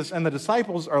Lord Jesus. And the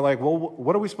disciples are like, well,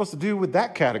 what are we supposed to do with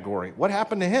that category? What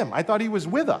happened to him? I thought he was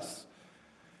with us.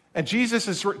 And Jesus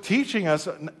is teaching us,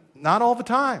 not all the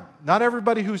time. Not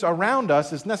everybody who's around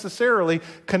us is necessarily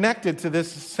connected to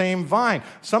this same vine.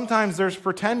 Sometimes there's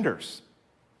pretenders.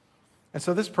 And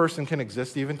so this person can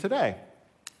exist even today.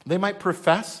 They might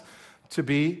profess to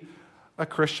be a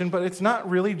Christian, but it's not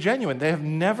really genuine. They have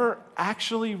never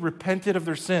actually repented of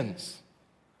their sins.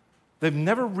 They've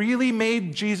never really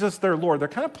made Jesus their Lord. They're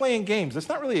kind of playing games. It's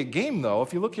not really a game, though.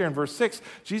 If you look here in verse 6,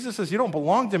 Jesus says, you don't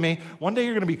belong to me. One day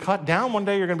you're going to be cut down. One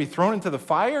day you're going to be thrown into the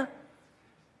fire.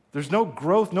 There's no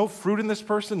growth, no fruit in this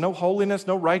person, no holiness,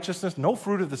 no righteousness, no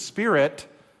fruit of the Spirit.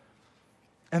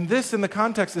 And this, in the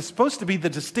context, is supposed to be the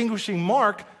distinguishing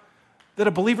mark that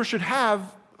a believer should have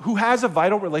who has a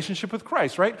vital relationship with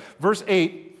Christ, right? Verse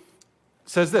 8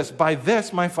 says this, by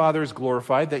this my Father is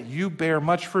glorified, that you bear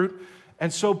much fruit,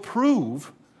 and so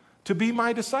prove to be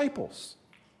my disciples.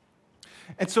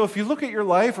 And so if you look at your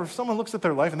life, or if someone looks at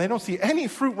their life and they don't see any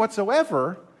fruit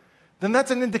whatsoever, then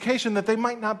that's an indication that they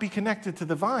might not be connected to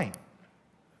the vine.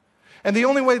 And the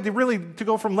only way to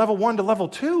go from level 1 to level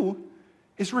 2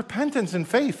 is repentance and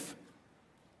faith,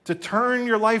 to turn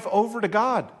your life over to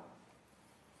God.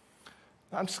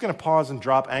 I'm just going to pause and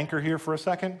drop anchor here for a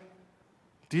second.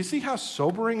 Do you see how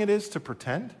sobering it is to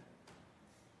pretend?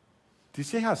 Do you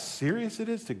see how serious it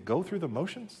is to go through the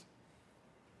motions?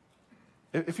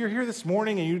 If you're here this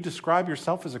morning and you describe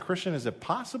yourself as a Christian, is it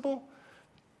possible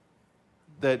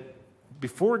that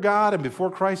before God and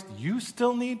before Christ, you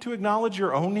still need to acknowledge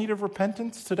your own need of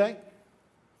repentance today?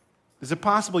 Is it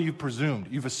possible you've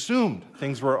assumed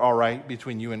things were all right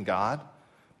between you and God,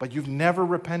 but you've never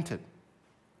repented?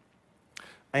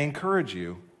 I encourage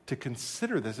you to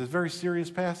consider this as a very serious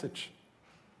passage.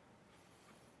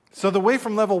 So the way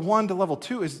from level 1 to level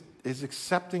 2 is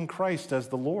accepting Christ as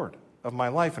the Lord of my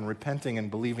life and repenting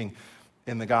and believing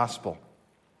in the gospel.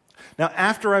 Now,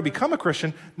 after I become a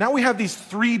Christian, now we have these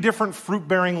 3 different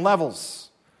fruit-bearing levels.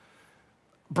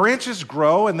 Branches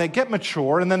grow and they get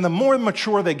mature, and then the more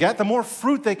mature they get, the more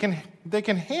fruit they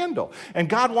can handle. And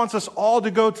God wants us all to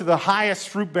go to the highest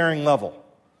fruit-bearing level.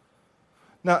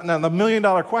 Now, the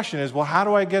million-dollar question is, well, how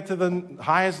do I get to the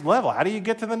highest level? How do you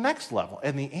get to the next level?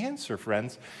 And the answer,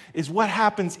 friends, is what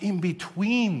happens in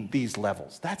between these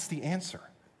levels. That's the answer.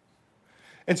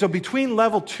 And so between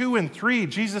level 2 and 3,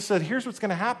 Jesus said, here's what's going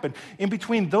to happen. In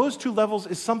between those 2 levels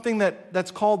is something that's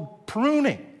called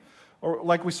pruning, or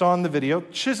like we saw in the video,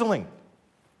 chiseling.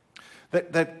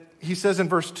 That he says in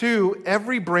verse 2,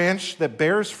 every branch that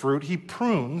bears fruit, he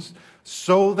prunes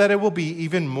so that it will be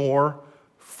even more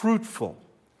fruitful.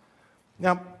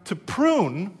 Now, to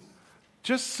prune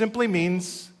just simply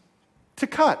means to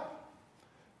cut.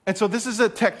 And so this is a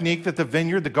technique that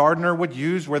the gardener would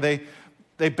use where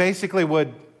they basically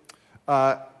would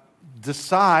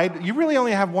decide. You really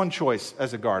only have one choice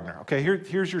as a gardener. Okay,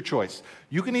 here's your choice.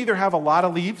 You can either have a lot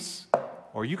of leaves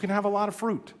or you can have a lot of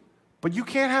fruit. But you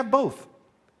can't have both.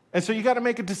 And so you got to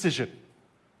make a decision.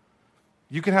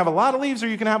 You can have a lot of leaves or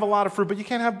you can have a lot of fruit, but you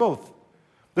can't have both.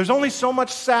 There's only so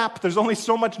much sap, there's only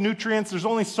so much nutrients, there's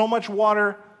only so much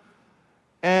water.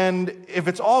 And if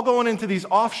it's all going into these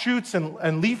offshoots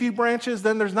and leafy branches,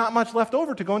 then there's not much left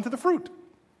over to go into the fruit.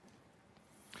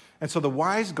 And so the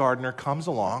wise gardener comes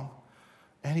along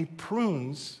and he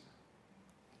prunes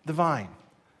the vine.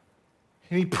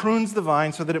 And he prunes the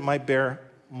vine so that it might bear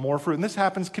more fruit. And this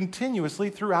happens continuously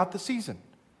throughout the season.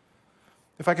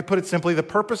 If I could put it simply, the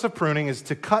purpose of pruning is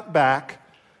to cut back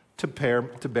to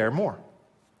bear more.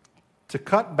 To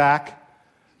cut back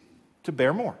to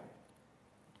bear more.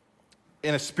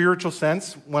 In a spiritual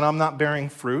sense, when I'm not bearing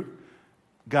fruit,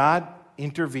 God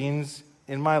intervenes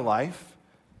in my life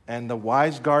And the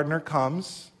wise gardener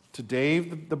comes to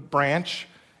Dave, the branch,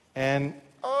 and,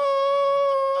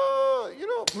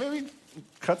 maybe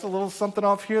cuts a little something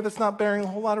off here that's not bearing a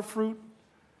whole lot of fruit.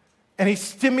 And he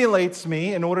stimulates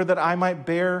me in order that I might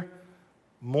bear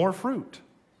more fruit.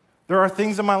 There are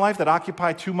things in my life that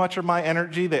occupy too much of my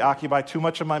energy, they occupy too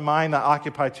much of my mind, that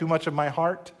occupy too much of my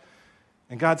heart.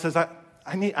 And God says,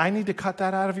 I need to cut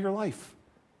that out of your life.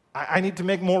 I need to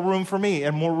make more room for me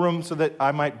and more room so that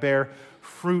I might bear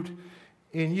fruit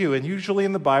in you. And usually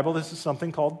in the Bible, this is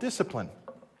something called discipline.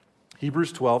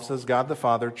 Hebrews 12 says God the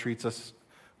Father treats us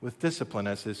with discipline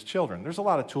as his children. There's a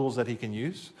lot of tools that he can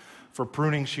use for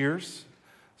pruning shears.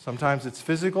 Sometimes it's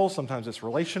physical, sometimes it's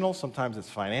relational, sometimes it's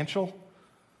financial.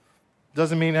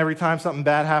 Doesn't mean every time something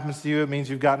bad happens to you, it means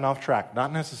you've gotten off track.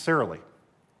 Not necessarily.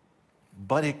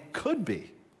 But it could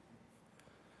be.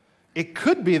 It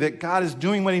could be that God is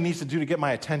doing what he needs to do to get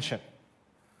my attention.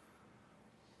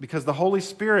 Because the Holy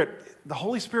Spirit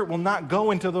will not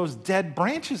go into those dead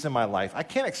branches in my life. I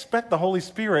can't expect the Holy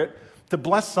Spirit to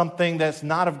bless something that's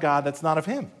not of God, that's not of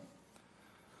him.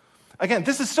 Again,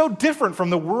 this is so different from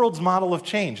the world's model of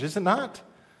change, is it not?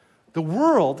 The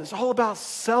world is all about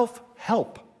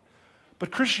self-help.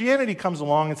 But Christianity comes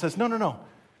along and says, no.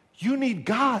 You need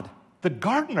God, the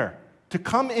gardener, to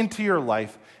come into your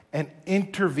life and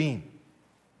intervene.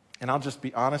 And I'll just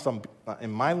be honest,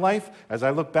 in my life, as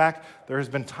I look back, there has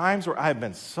been times where I have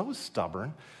been so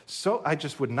stubborn, so I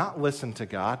just would not listen to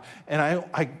God, and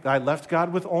I left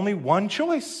God with only one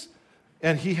choice,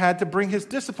 and he had to bring his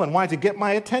discipline. Why? To get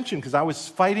my attention, because I was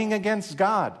fighting against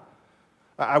God.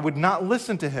 I would not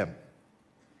listen to him.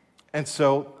 And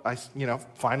so,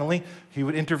 finally, he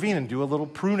would intervene and do a little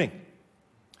pruning.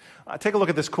 Take a look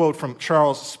at this quote from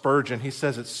Charles Spurgeon. He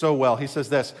says it so well. He says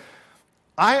this,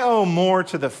 I owe more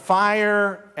to the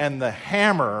fire and the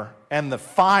hammer and the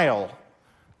file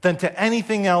than to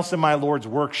anything else in my Lord's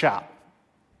workshop.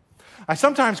 I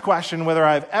sometimes question whether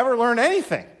I've ever learned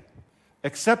anything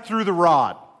except through the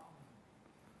rod.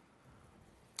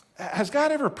 Has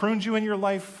God ever pruned you in your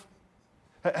life?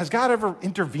 Has God ever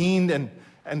intervened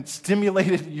and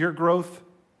stimulated your growth?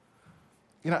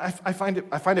 I find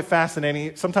it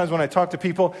fascinating. Sometimes when I talk to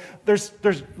people, there's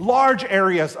large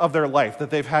areas of their life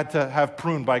that they've had to have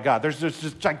pruned by God. There's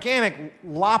just gigantic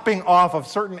lopping off of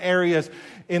certain areas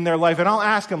in their life. And I'll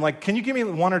ask them, can you give me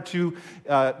one or two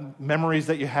memories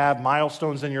that you have,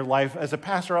 milestones in your life? As a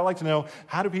pastor, I like to know,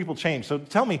 how do people change? So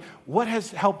tell me, what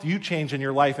has helped you change in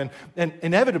your life? And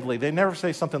inevitably, they never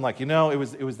say something like, it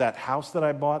was that house that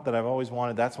I bought that I've always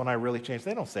wanted. That's when I really changed.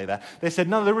 They don't say that. They said,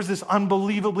 no, there was this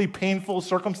unbelievably painful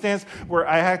circumstance where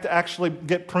I had to actually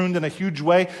get pruned in a huge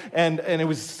way, and it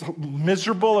was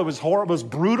miserable, it was horrible, it was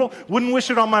brutal. Wouldn't wish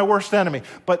it on my worst enemy.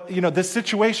 But, this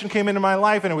situation came into my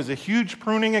life, and it was a huge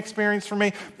pruning experience for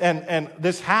me, and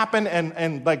this happened,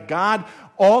 and God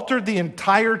altered the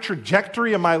entire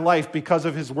trajectory of my life because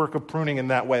of his work of pruning in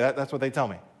that way. That's what they tell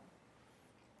me.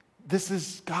 This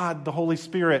is God, the Holy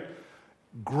Spirit,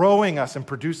 growing us and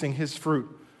producing his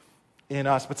fruit in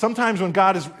us. But sometimes when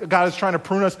God is trying to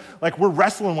prune us, we're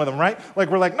wrestling with him, right?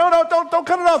 We're like, no, don't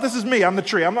cut it off. This is me. I'm the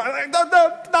tree. I'm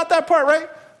not that part, right?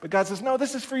 But God says, no,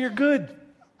 this is for your good.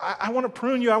 I want to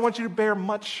prune you. I want you to bear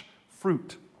much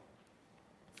fruit.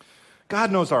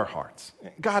 God knows our hearts.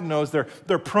 God knows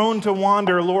they're prone to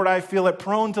wander. Lord, I feel it.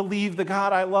 Prone to leave the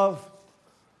God I love.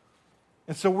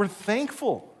 And so we're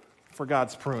thankful for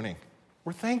God's pruning.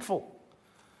 We're thankful.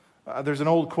 There's an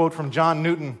old quote from John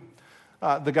Newton,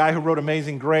 the guy who wrote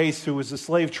Amazing Grace, who was a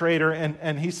slave trader,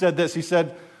 and he said this. He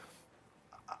said,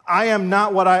 I am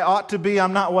not what I ought to be.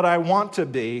 I'm not what I want to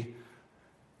be.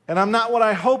 And I'm not what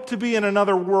I hope to be in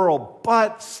another world.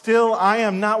 But still, I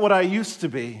am not what I used to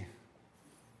be.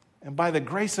 And by the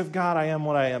grace of God, I am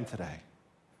what I am today.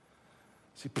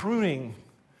 See, pruning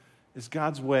is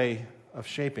God's way of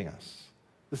shaping us.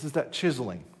 This is that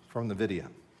chiseling from the video.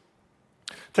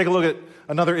 Take a look at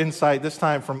another insight, this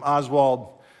time from Oswald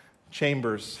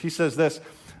Chambers. He says this,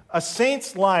 a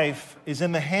saint's life is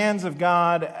in the hands of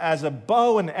God as a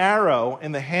bow and arrow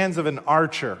in the hands of an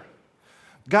archer.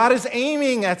 God is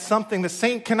aiming at something the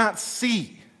saint cannot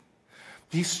see.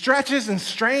 He stretches and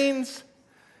strains,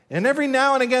 and every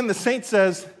now and again, the saint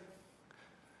says,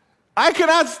 I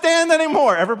cannot stand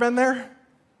anymore. Ever been there?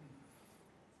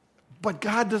 But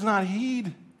God does not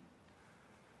heed.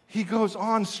 He goes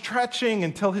on stretching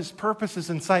until his purpose is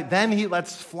in sight. Then he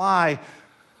lets fly.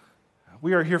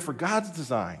 We are here for God's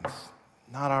designs,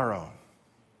 not our own.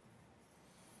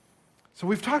 So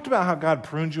we've talked about how God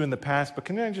pruned you in the past, but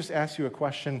can I just ask you a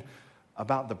question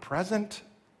about the present?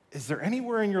 Is there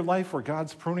anywhere in your life where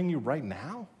God's pruning you right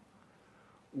now?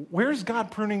 Where's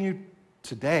God pruning you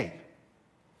today?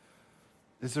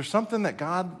 Is there something that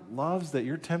God loves that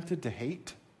you're tempted to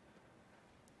hate?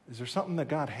 Is there something that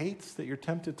God hates that you're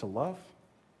tempted to love?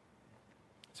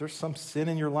 Is there some sin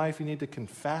in your life you need to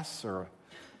confess, or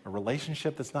a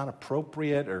relationship that's not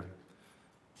appropriate, or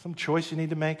some choice you need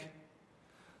to make?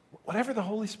 Whatever the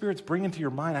Holy Spirit's bringing to your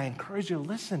mind, I encourage you to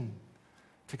listen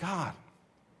to God.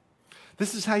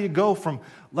 This is how you go from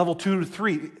level 2 to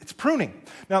 3. It's pruning.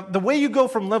 Now, the way you go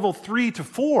from level 3 to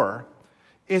 4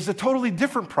 is a totally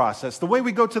different process. The way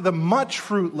we go to the much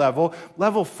fruit level,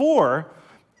 level 4,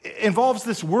 involves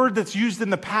this word that's used in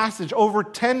the passage over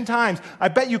 10 times. I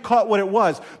bet you caught what it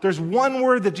was. There's one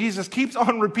word that Jesus keeps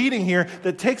on repeating here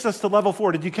that takes us to level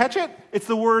 4. Did you catch it? It's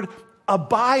the word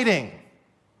abiding.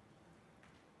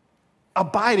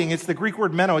 Abiding, it's the Greek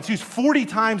word meno. It's used 40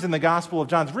 times in the Gospel of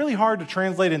John. It's really hard to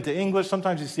translate into English.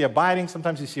 Sometimes you see abiding,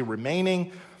 sometimes you see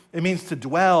remaining. It means to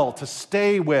dwell, to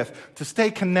stay with, to stay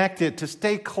connected, to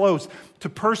stay close, to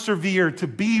persevere, to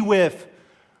be with.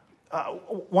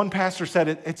 One pastor said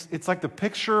it's like the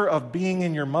picture of being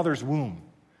in your mother's womb,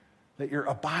 that you're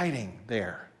abiding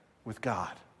there with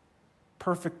God.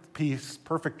 Perfect peace,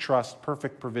 perfect trust,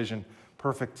 perfect provision,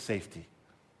 perfect safety.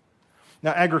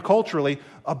 Now, agriculturally,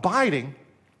 abiding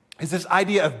is this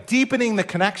idea of deepening the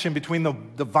connection between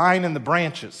the vine and the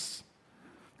branches,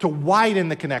 to widen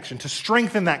the connection, to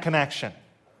strengthen that connection.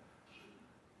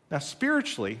 Now,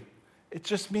 spiritually, it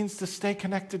just means to stay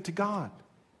connected to God.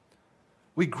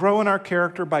 We grow in our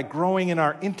character by growing in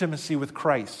our intimacy with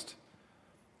Christ.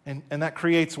 And that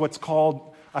creates what's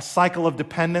called a cycle of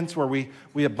dependence, where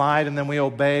we abide and then we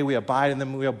obey, we abide and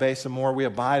then we obey some more, we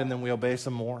abide and then we obey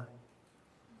some more.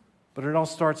 But it all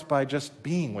starts by just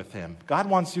being with Him. God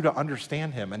wants you to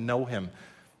understand Him and know Him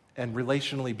and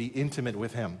relationally be intimate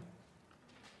with Him.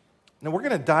 Now, we're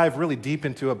going to dive really deep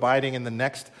into abiding in the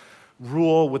next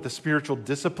rule with the spiritual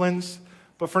disciplines.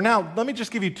 But for now, let me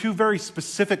just give you 2 very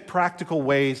specific practical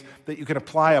ways that you can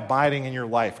apply abiding in your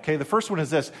life. Okay, the first one is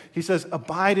this. He says,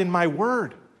 abide in my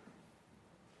word.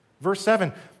 Verse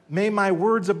 7, may my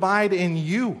words abide in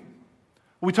you.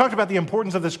 We talked about the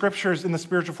importance of the scriptures in the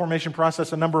spiritual formation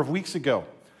process a number of weeks ago.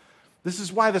 This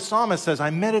is why the psalmist says,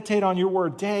 I meditate on your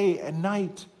word day and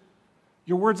night.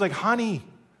 Your word's like honey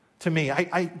to me.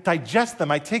 I digest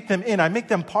them. I take them in. I make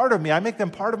them part of me. I make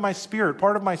them part of my spirit,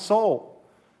 part of my soul.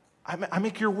 I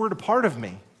make your word a part of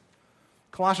me.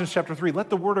 Colossians chapter 3,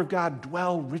 let the word of God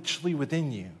dwell richly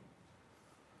within you.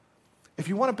 If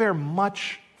you want to bear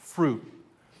much fruit,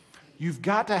 you've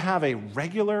got to have a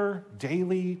regular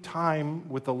daily time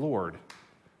with the Lord.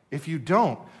 If you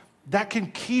don't, that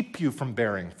can keep you from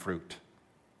bearing fruit.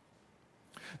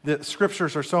 The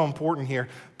scriptures are so important here.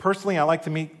 Personally, I like to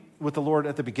meet with the Lord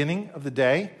at the beginning of the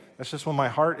day. That's just when my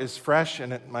heart is fresh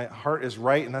and my heart is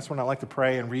right, and that's when I like to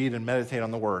pray and read and meditate on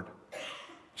the word.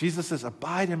 Jesus says,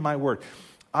 abide in my word.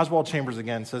 Oswald Chambers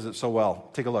again says it so well.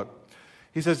 Take a look.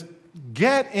 He says,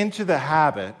 get into the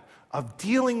habit of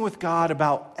dealing with God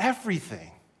about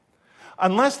everything.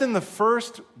 Unless in the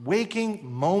first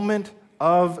waking moment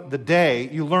of the day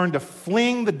you learn to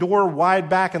fling the door wide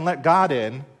back and let God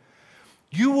in,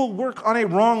 you will work on a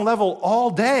wrong level all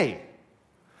day.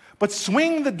 But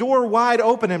swing the door wide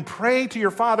open and pray to your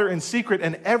Father in secret,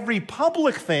 and every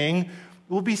public thing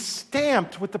will be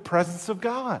stamped with the presence of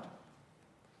God.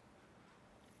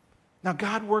 Now,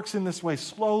 God works in this way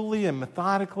slowly and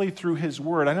methodically through His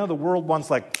Word. I know the world wants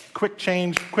like quick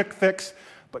change, quick fix,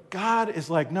 but God is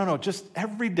like, no, just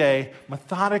every day,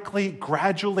 methodically,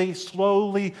 gradually,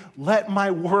 slowly, let my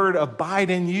Word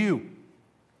abide in you.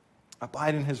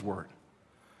 Abide in His Word.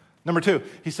 Number 2,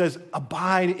 He says,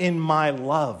 abide in my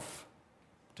love.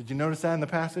 Did you notice that in the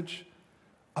passage?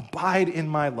 Abide in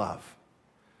my love.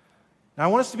 Now, I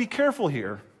want us to be careful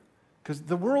here, because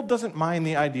the world doesn't mind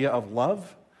the idea of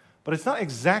love, but it's not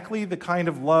exactly the kind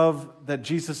of love that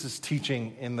Jesus is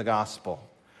teaching in the gospel.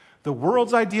 The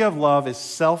world's idea of love is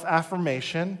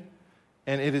self-affirmation,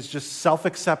 and it is just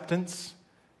self-acceptance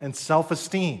and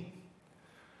self-esteem.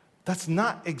 That's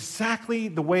not exactly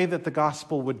the way that the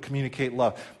gospel would communicate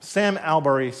love. Sam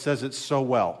Allberry says it so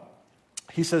well.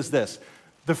 He says this,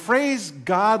 the phrase,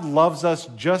 God loves us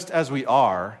just as we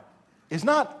are, is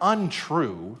not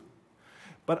untrue,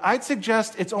 but I'd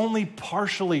suggest it's only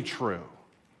partially true.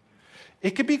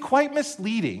 It could be quite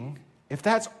misleading if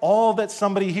that's all that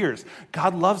somebody hears.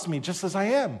 God loves me just as I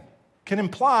am. Can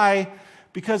imply,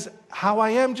 because how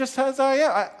I am just as I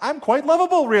am, I'm quite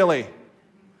lovable, really.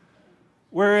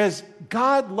 Whereas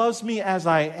God loves me as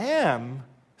I am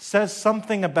says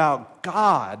something about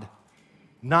God,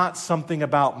 not something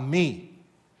about me.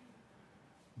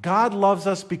 God loves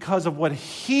us because of what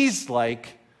He's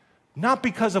like, not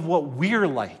because of what we're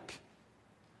like.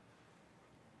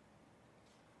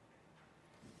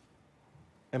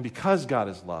 And because God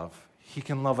is love, he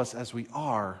can love us as we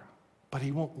are, but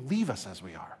he won't leave us as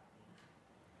we are.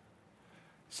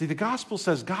 See, the gospel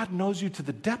says God knows you to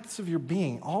the depths of your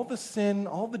being, all the sin,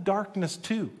 all the darkness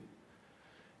too.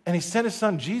 And he sent his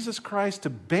son, Jesus Christ, to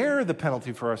bear the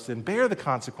penalty for our sin, bear the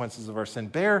consequences of our sin,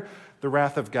 bear the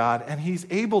wrath of God. And he's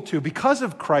able to, because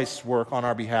of Christ's work on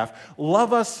our behalf,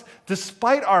 love us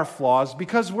despite our flaws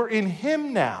because we're in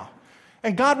him now.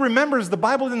 And God remembers the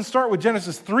Bible didn't start with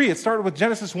Genesis 3. It started with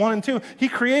Genesis 1 and 2. He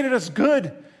created us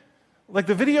good. Like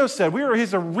the video said, we were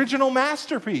his original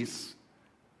masterpiece.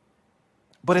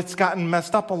 But it's gotten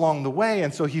messed up along the way,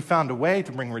 and so he found a way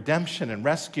to bring redemption and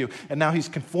rescue, and now he's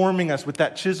conforming us with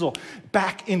that chisel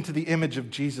back into the image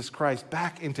of Jesus Christ,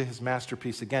 back into his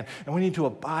masterpiece again. And we need to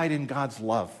abide in God's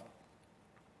love.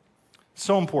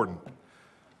 So important.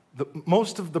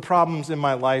 Most of the problems in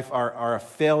my life are a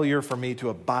failure for me to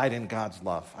abide in God's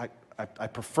love. I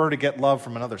prefer to get love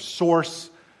from another source,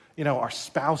 our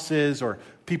spouses or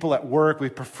people at work. We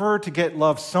prefer to get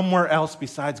love somewhere else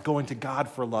besides going to God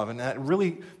for love, and that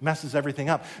really messes everything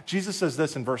up. Jesus says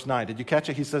this in verse 9. Did you catch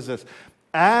it? He says this,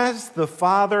 "As the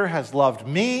Father has loved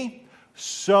me,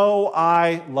 so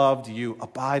I loved you.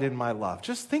 Abide in my love."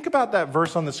 Just think about that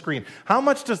verse on the screen. How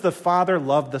much does the Father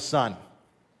love the Son?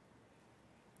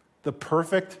 The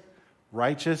perfect,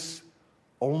 righteous,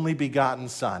 only begotten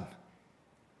Son.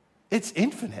 It's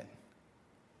infinite.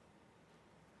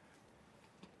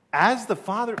 As the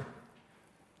Father,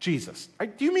 Jesus.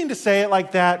 Do you mean to say it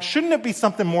like that? Shouldn't it be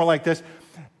something more like this?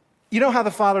 You know how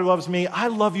the Father loves me? I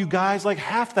love you guys like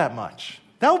half that much.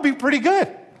 That would be pretty good.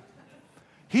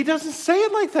 He doesn't say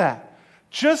it like that.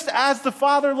 Just as the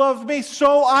Father loved me,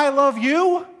 so I love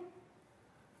you.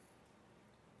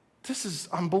 This is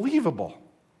unbelievable.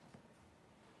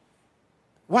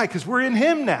 Why? Because we're in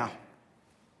him now.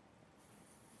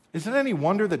 Is it any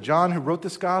wonder that John, who wrote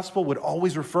this gospel, would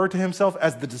always refer to himself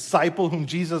as the disciple whom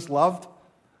Jesus loved?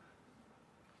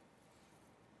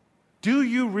 Do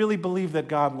you really believe that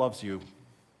God loves you?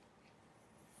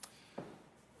 A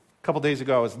couple days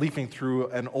ago, I was leafing through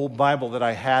an old Bible that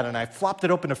I had, and I flopped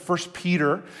it open to 1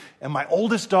 Peter, and my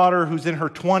oldest daughter, who's in her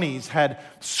 20s, had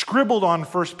scribbled on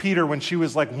 1 Peter when she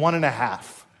was like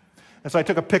 1.5. And so I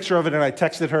took a picture of it and I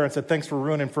texted her and said, "Thanks for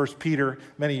ruining 1 Peter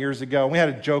many years ago." And we had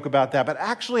a joke about that. But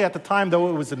actually at the time, though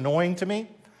it was annoying to me,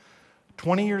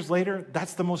 20 years later,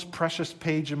 that's the most precious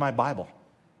page in my Bible.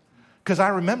 Because I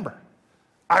remember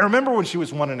when she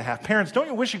was 1.5. Parents, don't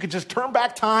you wish you could just turn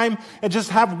back time and just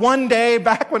have one day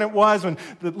back when it was, when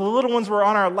the little ones were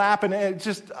on our lap, and it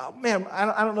just,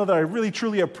 I don't know that I really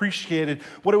truly appreciated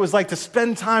what it was like to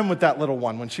spend time with that little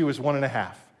one when she was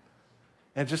 1.5.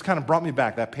 And it just kind of brought me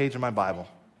back, that page in my Bible.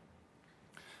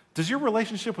 Does your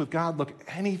relationship with God look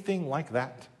anything like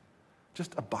that?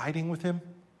 Just abiding with him?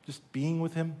 Just being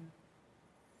with him?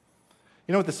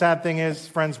 You know what the sad thing is,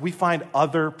 friends? We find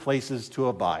other places to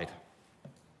abide.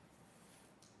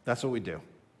 That's what we do.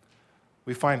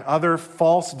 We find other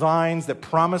false vines that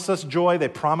promise us joy, they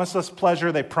promise us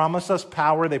pleasure, they promise us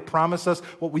power, they promise us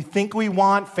what we think we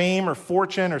want, fame or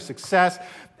fortune or success,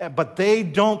 but they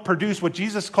don't produce what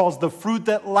Jesus calls the fruit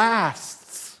that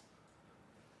lasts.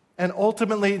 And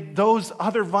ultimately, those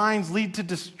other vines lead to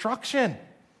destruction.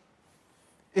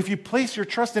 If you place your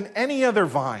trust in any other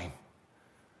vine,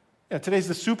 today's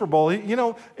the Super Bowl. You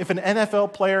know, if an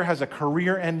NFL player has a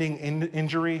career-ending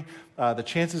injury, the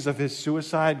chances of his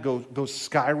suicide go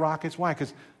skyrockets. Why?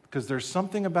 Because there's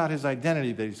something about his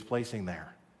identity that he's placing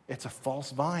there. It's a false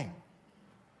vine.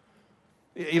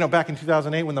 You know, back in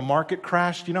 2008 when the market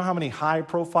crashed, you know how many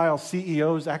high-profile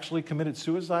CEOs actually committed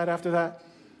suicide after that?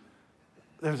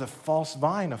 There's a false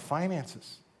vine of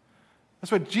finances.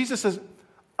 That's what Jesus says,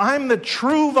 "I'm the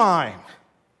true vine."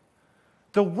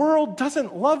 The world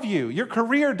doesn't love you. Your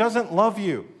career doesn't love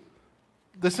you.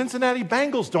 The Cincinnati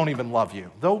Bengals don't even love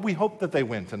you, though we hope that they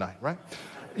win tonight, right?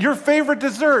 Your favorite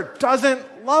dessert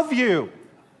doesn't love you.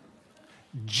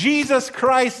 Jesus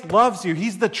Christ loves you.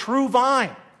 He's the true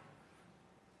vine.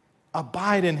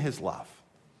 Abide in his love.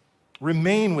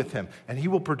 Remain with him, and he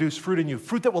will produce fruit in you,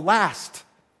 fruit that will last.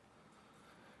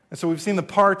 And so we've seen the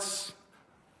parts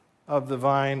of the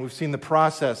vine, we've seen the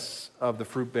process of the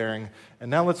fruit bearing,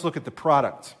 and now let's look at the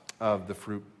product of the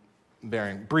fruit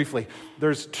bearing. Briefly,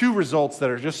 there's two results that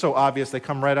are just so obvious, they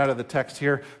come right out of the text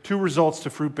here. Two results to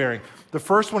fruit bearing. The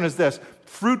first one is this: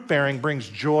 fruit bearing brings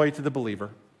joy to the believer.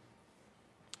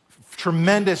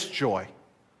 Tremendous joy.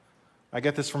 I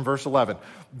get this from verse 11.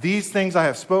 "These things I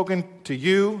have spoken to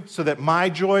you, so that my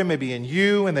joy may be in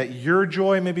you, and that your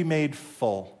joy may be made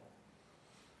full."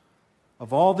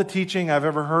 Of all the teaching I've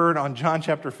ever heard on John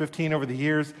chapter 15 over the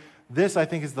years, This, I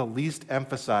think, is the least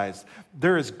emphasized.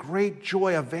 There is great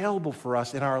joy available for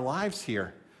us in our lives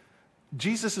here.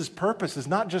 Jesus' purpose is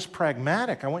not just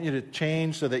pragmatic. I want you to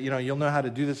change so that you'll know how to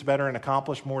do this better and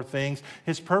accomplish more things.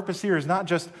 His purpose here is not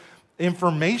just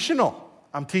informational.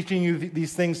 I'm teaching you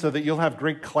these things so that you'll have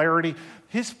great clarity.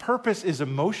 His purpose is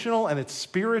emotional, and it's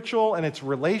spiritual, and it's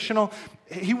relational.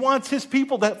 He wants his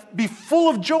people to be full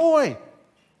of joy.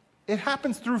 It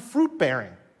happens through fruit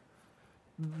bearing.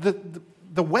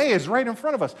 The way is right in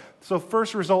front of us. So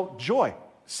first result, joy.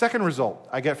 Second result,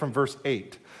 I get from verse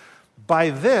 8. By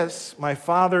this, my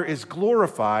Father is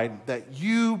glorified, that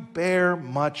you bear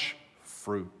much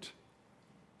fruit.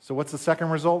 So what's the second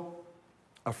result?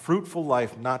 A fruitful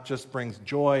life not just brings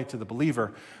joy to the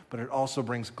believer, but it also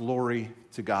brings glory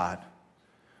to God.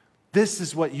 This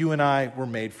is what you and I were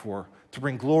made for, to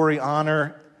bring glory,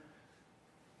 honor,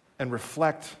 and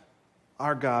reflect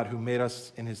our God who made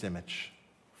us in his image.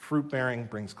 Fruit bearing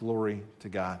brings glory to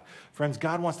God. Friends,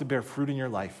 God wants to bear fruit in your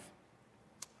life.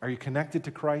 Are you connected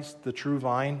to Christ, the true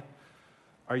vine?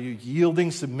 Are you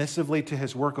yielding submissively to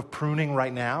his work of pruning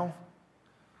right now?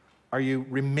 Are you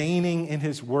remaining in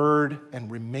his word and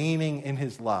remaining in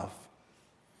his love?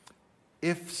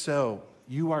 If so,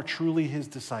 you are truly his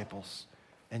disciples,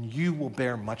 and you will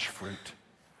bear much fruit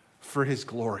for his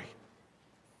glory.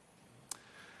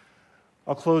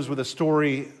 I'll close with a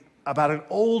story about an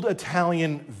old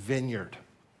Italian vineyard.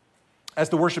 As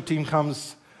the worship team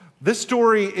comes, this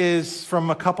story is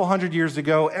from a couple hundred years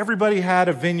ago. Everybody had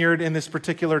a vineyard in this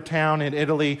particular town in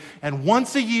Italy, and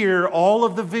once a year, all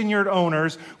of the vineyard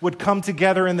owners would come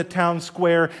together in the town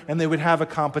square, and they would have a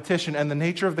competition. And the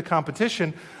nature of the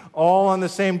competition, all on the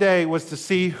same day, was to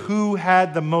see who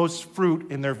had the most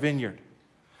fruit in their vineyard.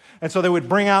 And so they would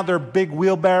bring out their big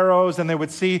wheelbarrows, and they would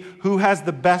see who has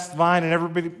the best vine, and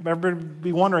everybody would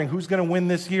be wondering who's going to win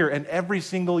this year. And every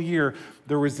single year,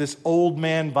 there was this old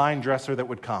man vine dresser that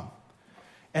would come.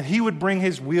 And he would bring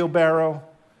his wheelbarrow,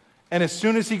 and as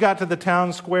soon as he got to the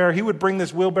town square, he would bring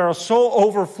this wheelbarrow so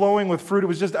overflowing with fruit. It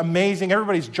was just amazing.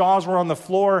 Everybody's jaws were on the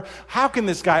floor. How can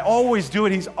this guy always do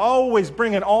it? He's always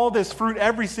bringing all this fruit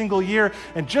every single year.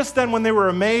 And just then, when they were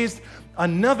amazed,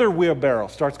 another wheelbarrow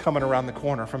starts coming around the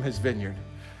corner from his vineyard.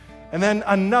 And then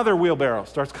another wheelbarrow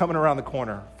starts coming around the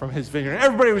corner from his vineyard. And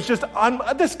everybody was just,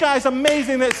 this guy's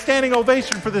amazing. That standing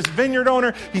ovation for this vineyard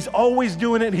owner. He's always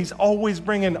doing it. He's always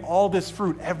bringing all this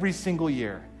fruit every single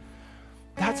year.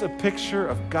 That's a picture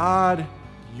of God,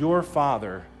 your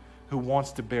Father, who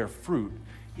wants to bear fruit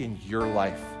in your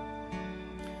life.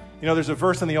 There's a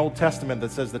verse in the Old Testament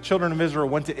that says the children of Israel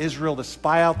went to Israel to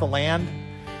spy out the land,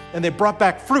 and they brought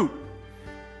back fruit.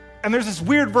 And there's this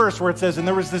weird verse where it says, and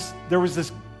there was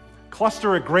this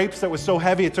cluster of grapes that was so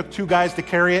heavy it took 2 guys to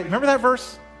carry it. Remember that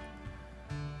verse?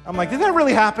 I'm like, did that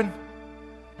really happen?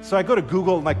 So I go to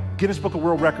Google, like Guinness Book of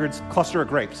World Records, cluster of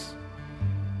grapes.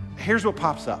 Here's what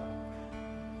pops up.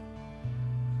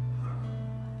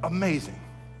 Amazing.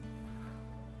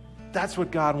 That's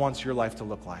what God wants your life to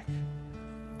look like.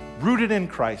 Rooted in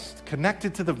Christ,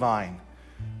 connected to the vine,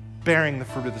 bearing the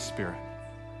fruit of the Spirit.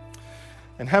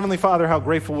 And Heavenly Father, how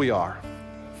grateful we are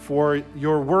for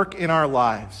your work in our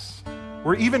lives.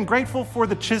 We're even grateful for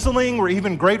the chiseling. We're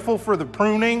even grateful for the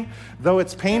pruning. Though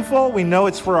it's painful, we know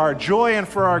it's for our joy and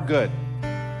for our good.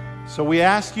 So we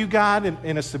ask you, God,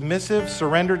 in a submissive,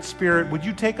 surrendered spirit, would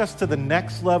you take us to the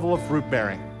next level of fruit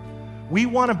bearing? We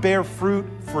want to bear fruit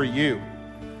for you.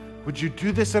 Would you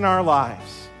do this in our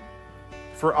lives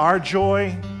for our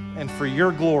joy and for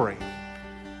your glory?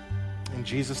 In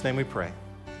Jesus' name we pray.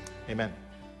 Amen.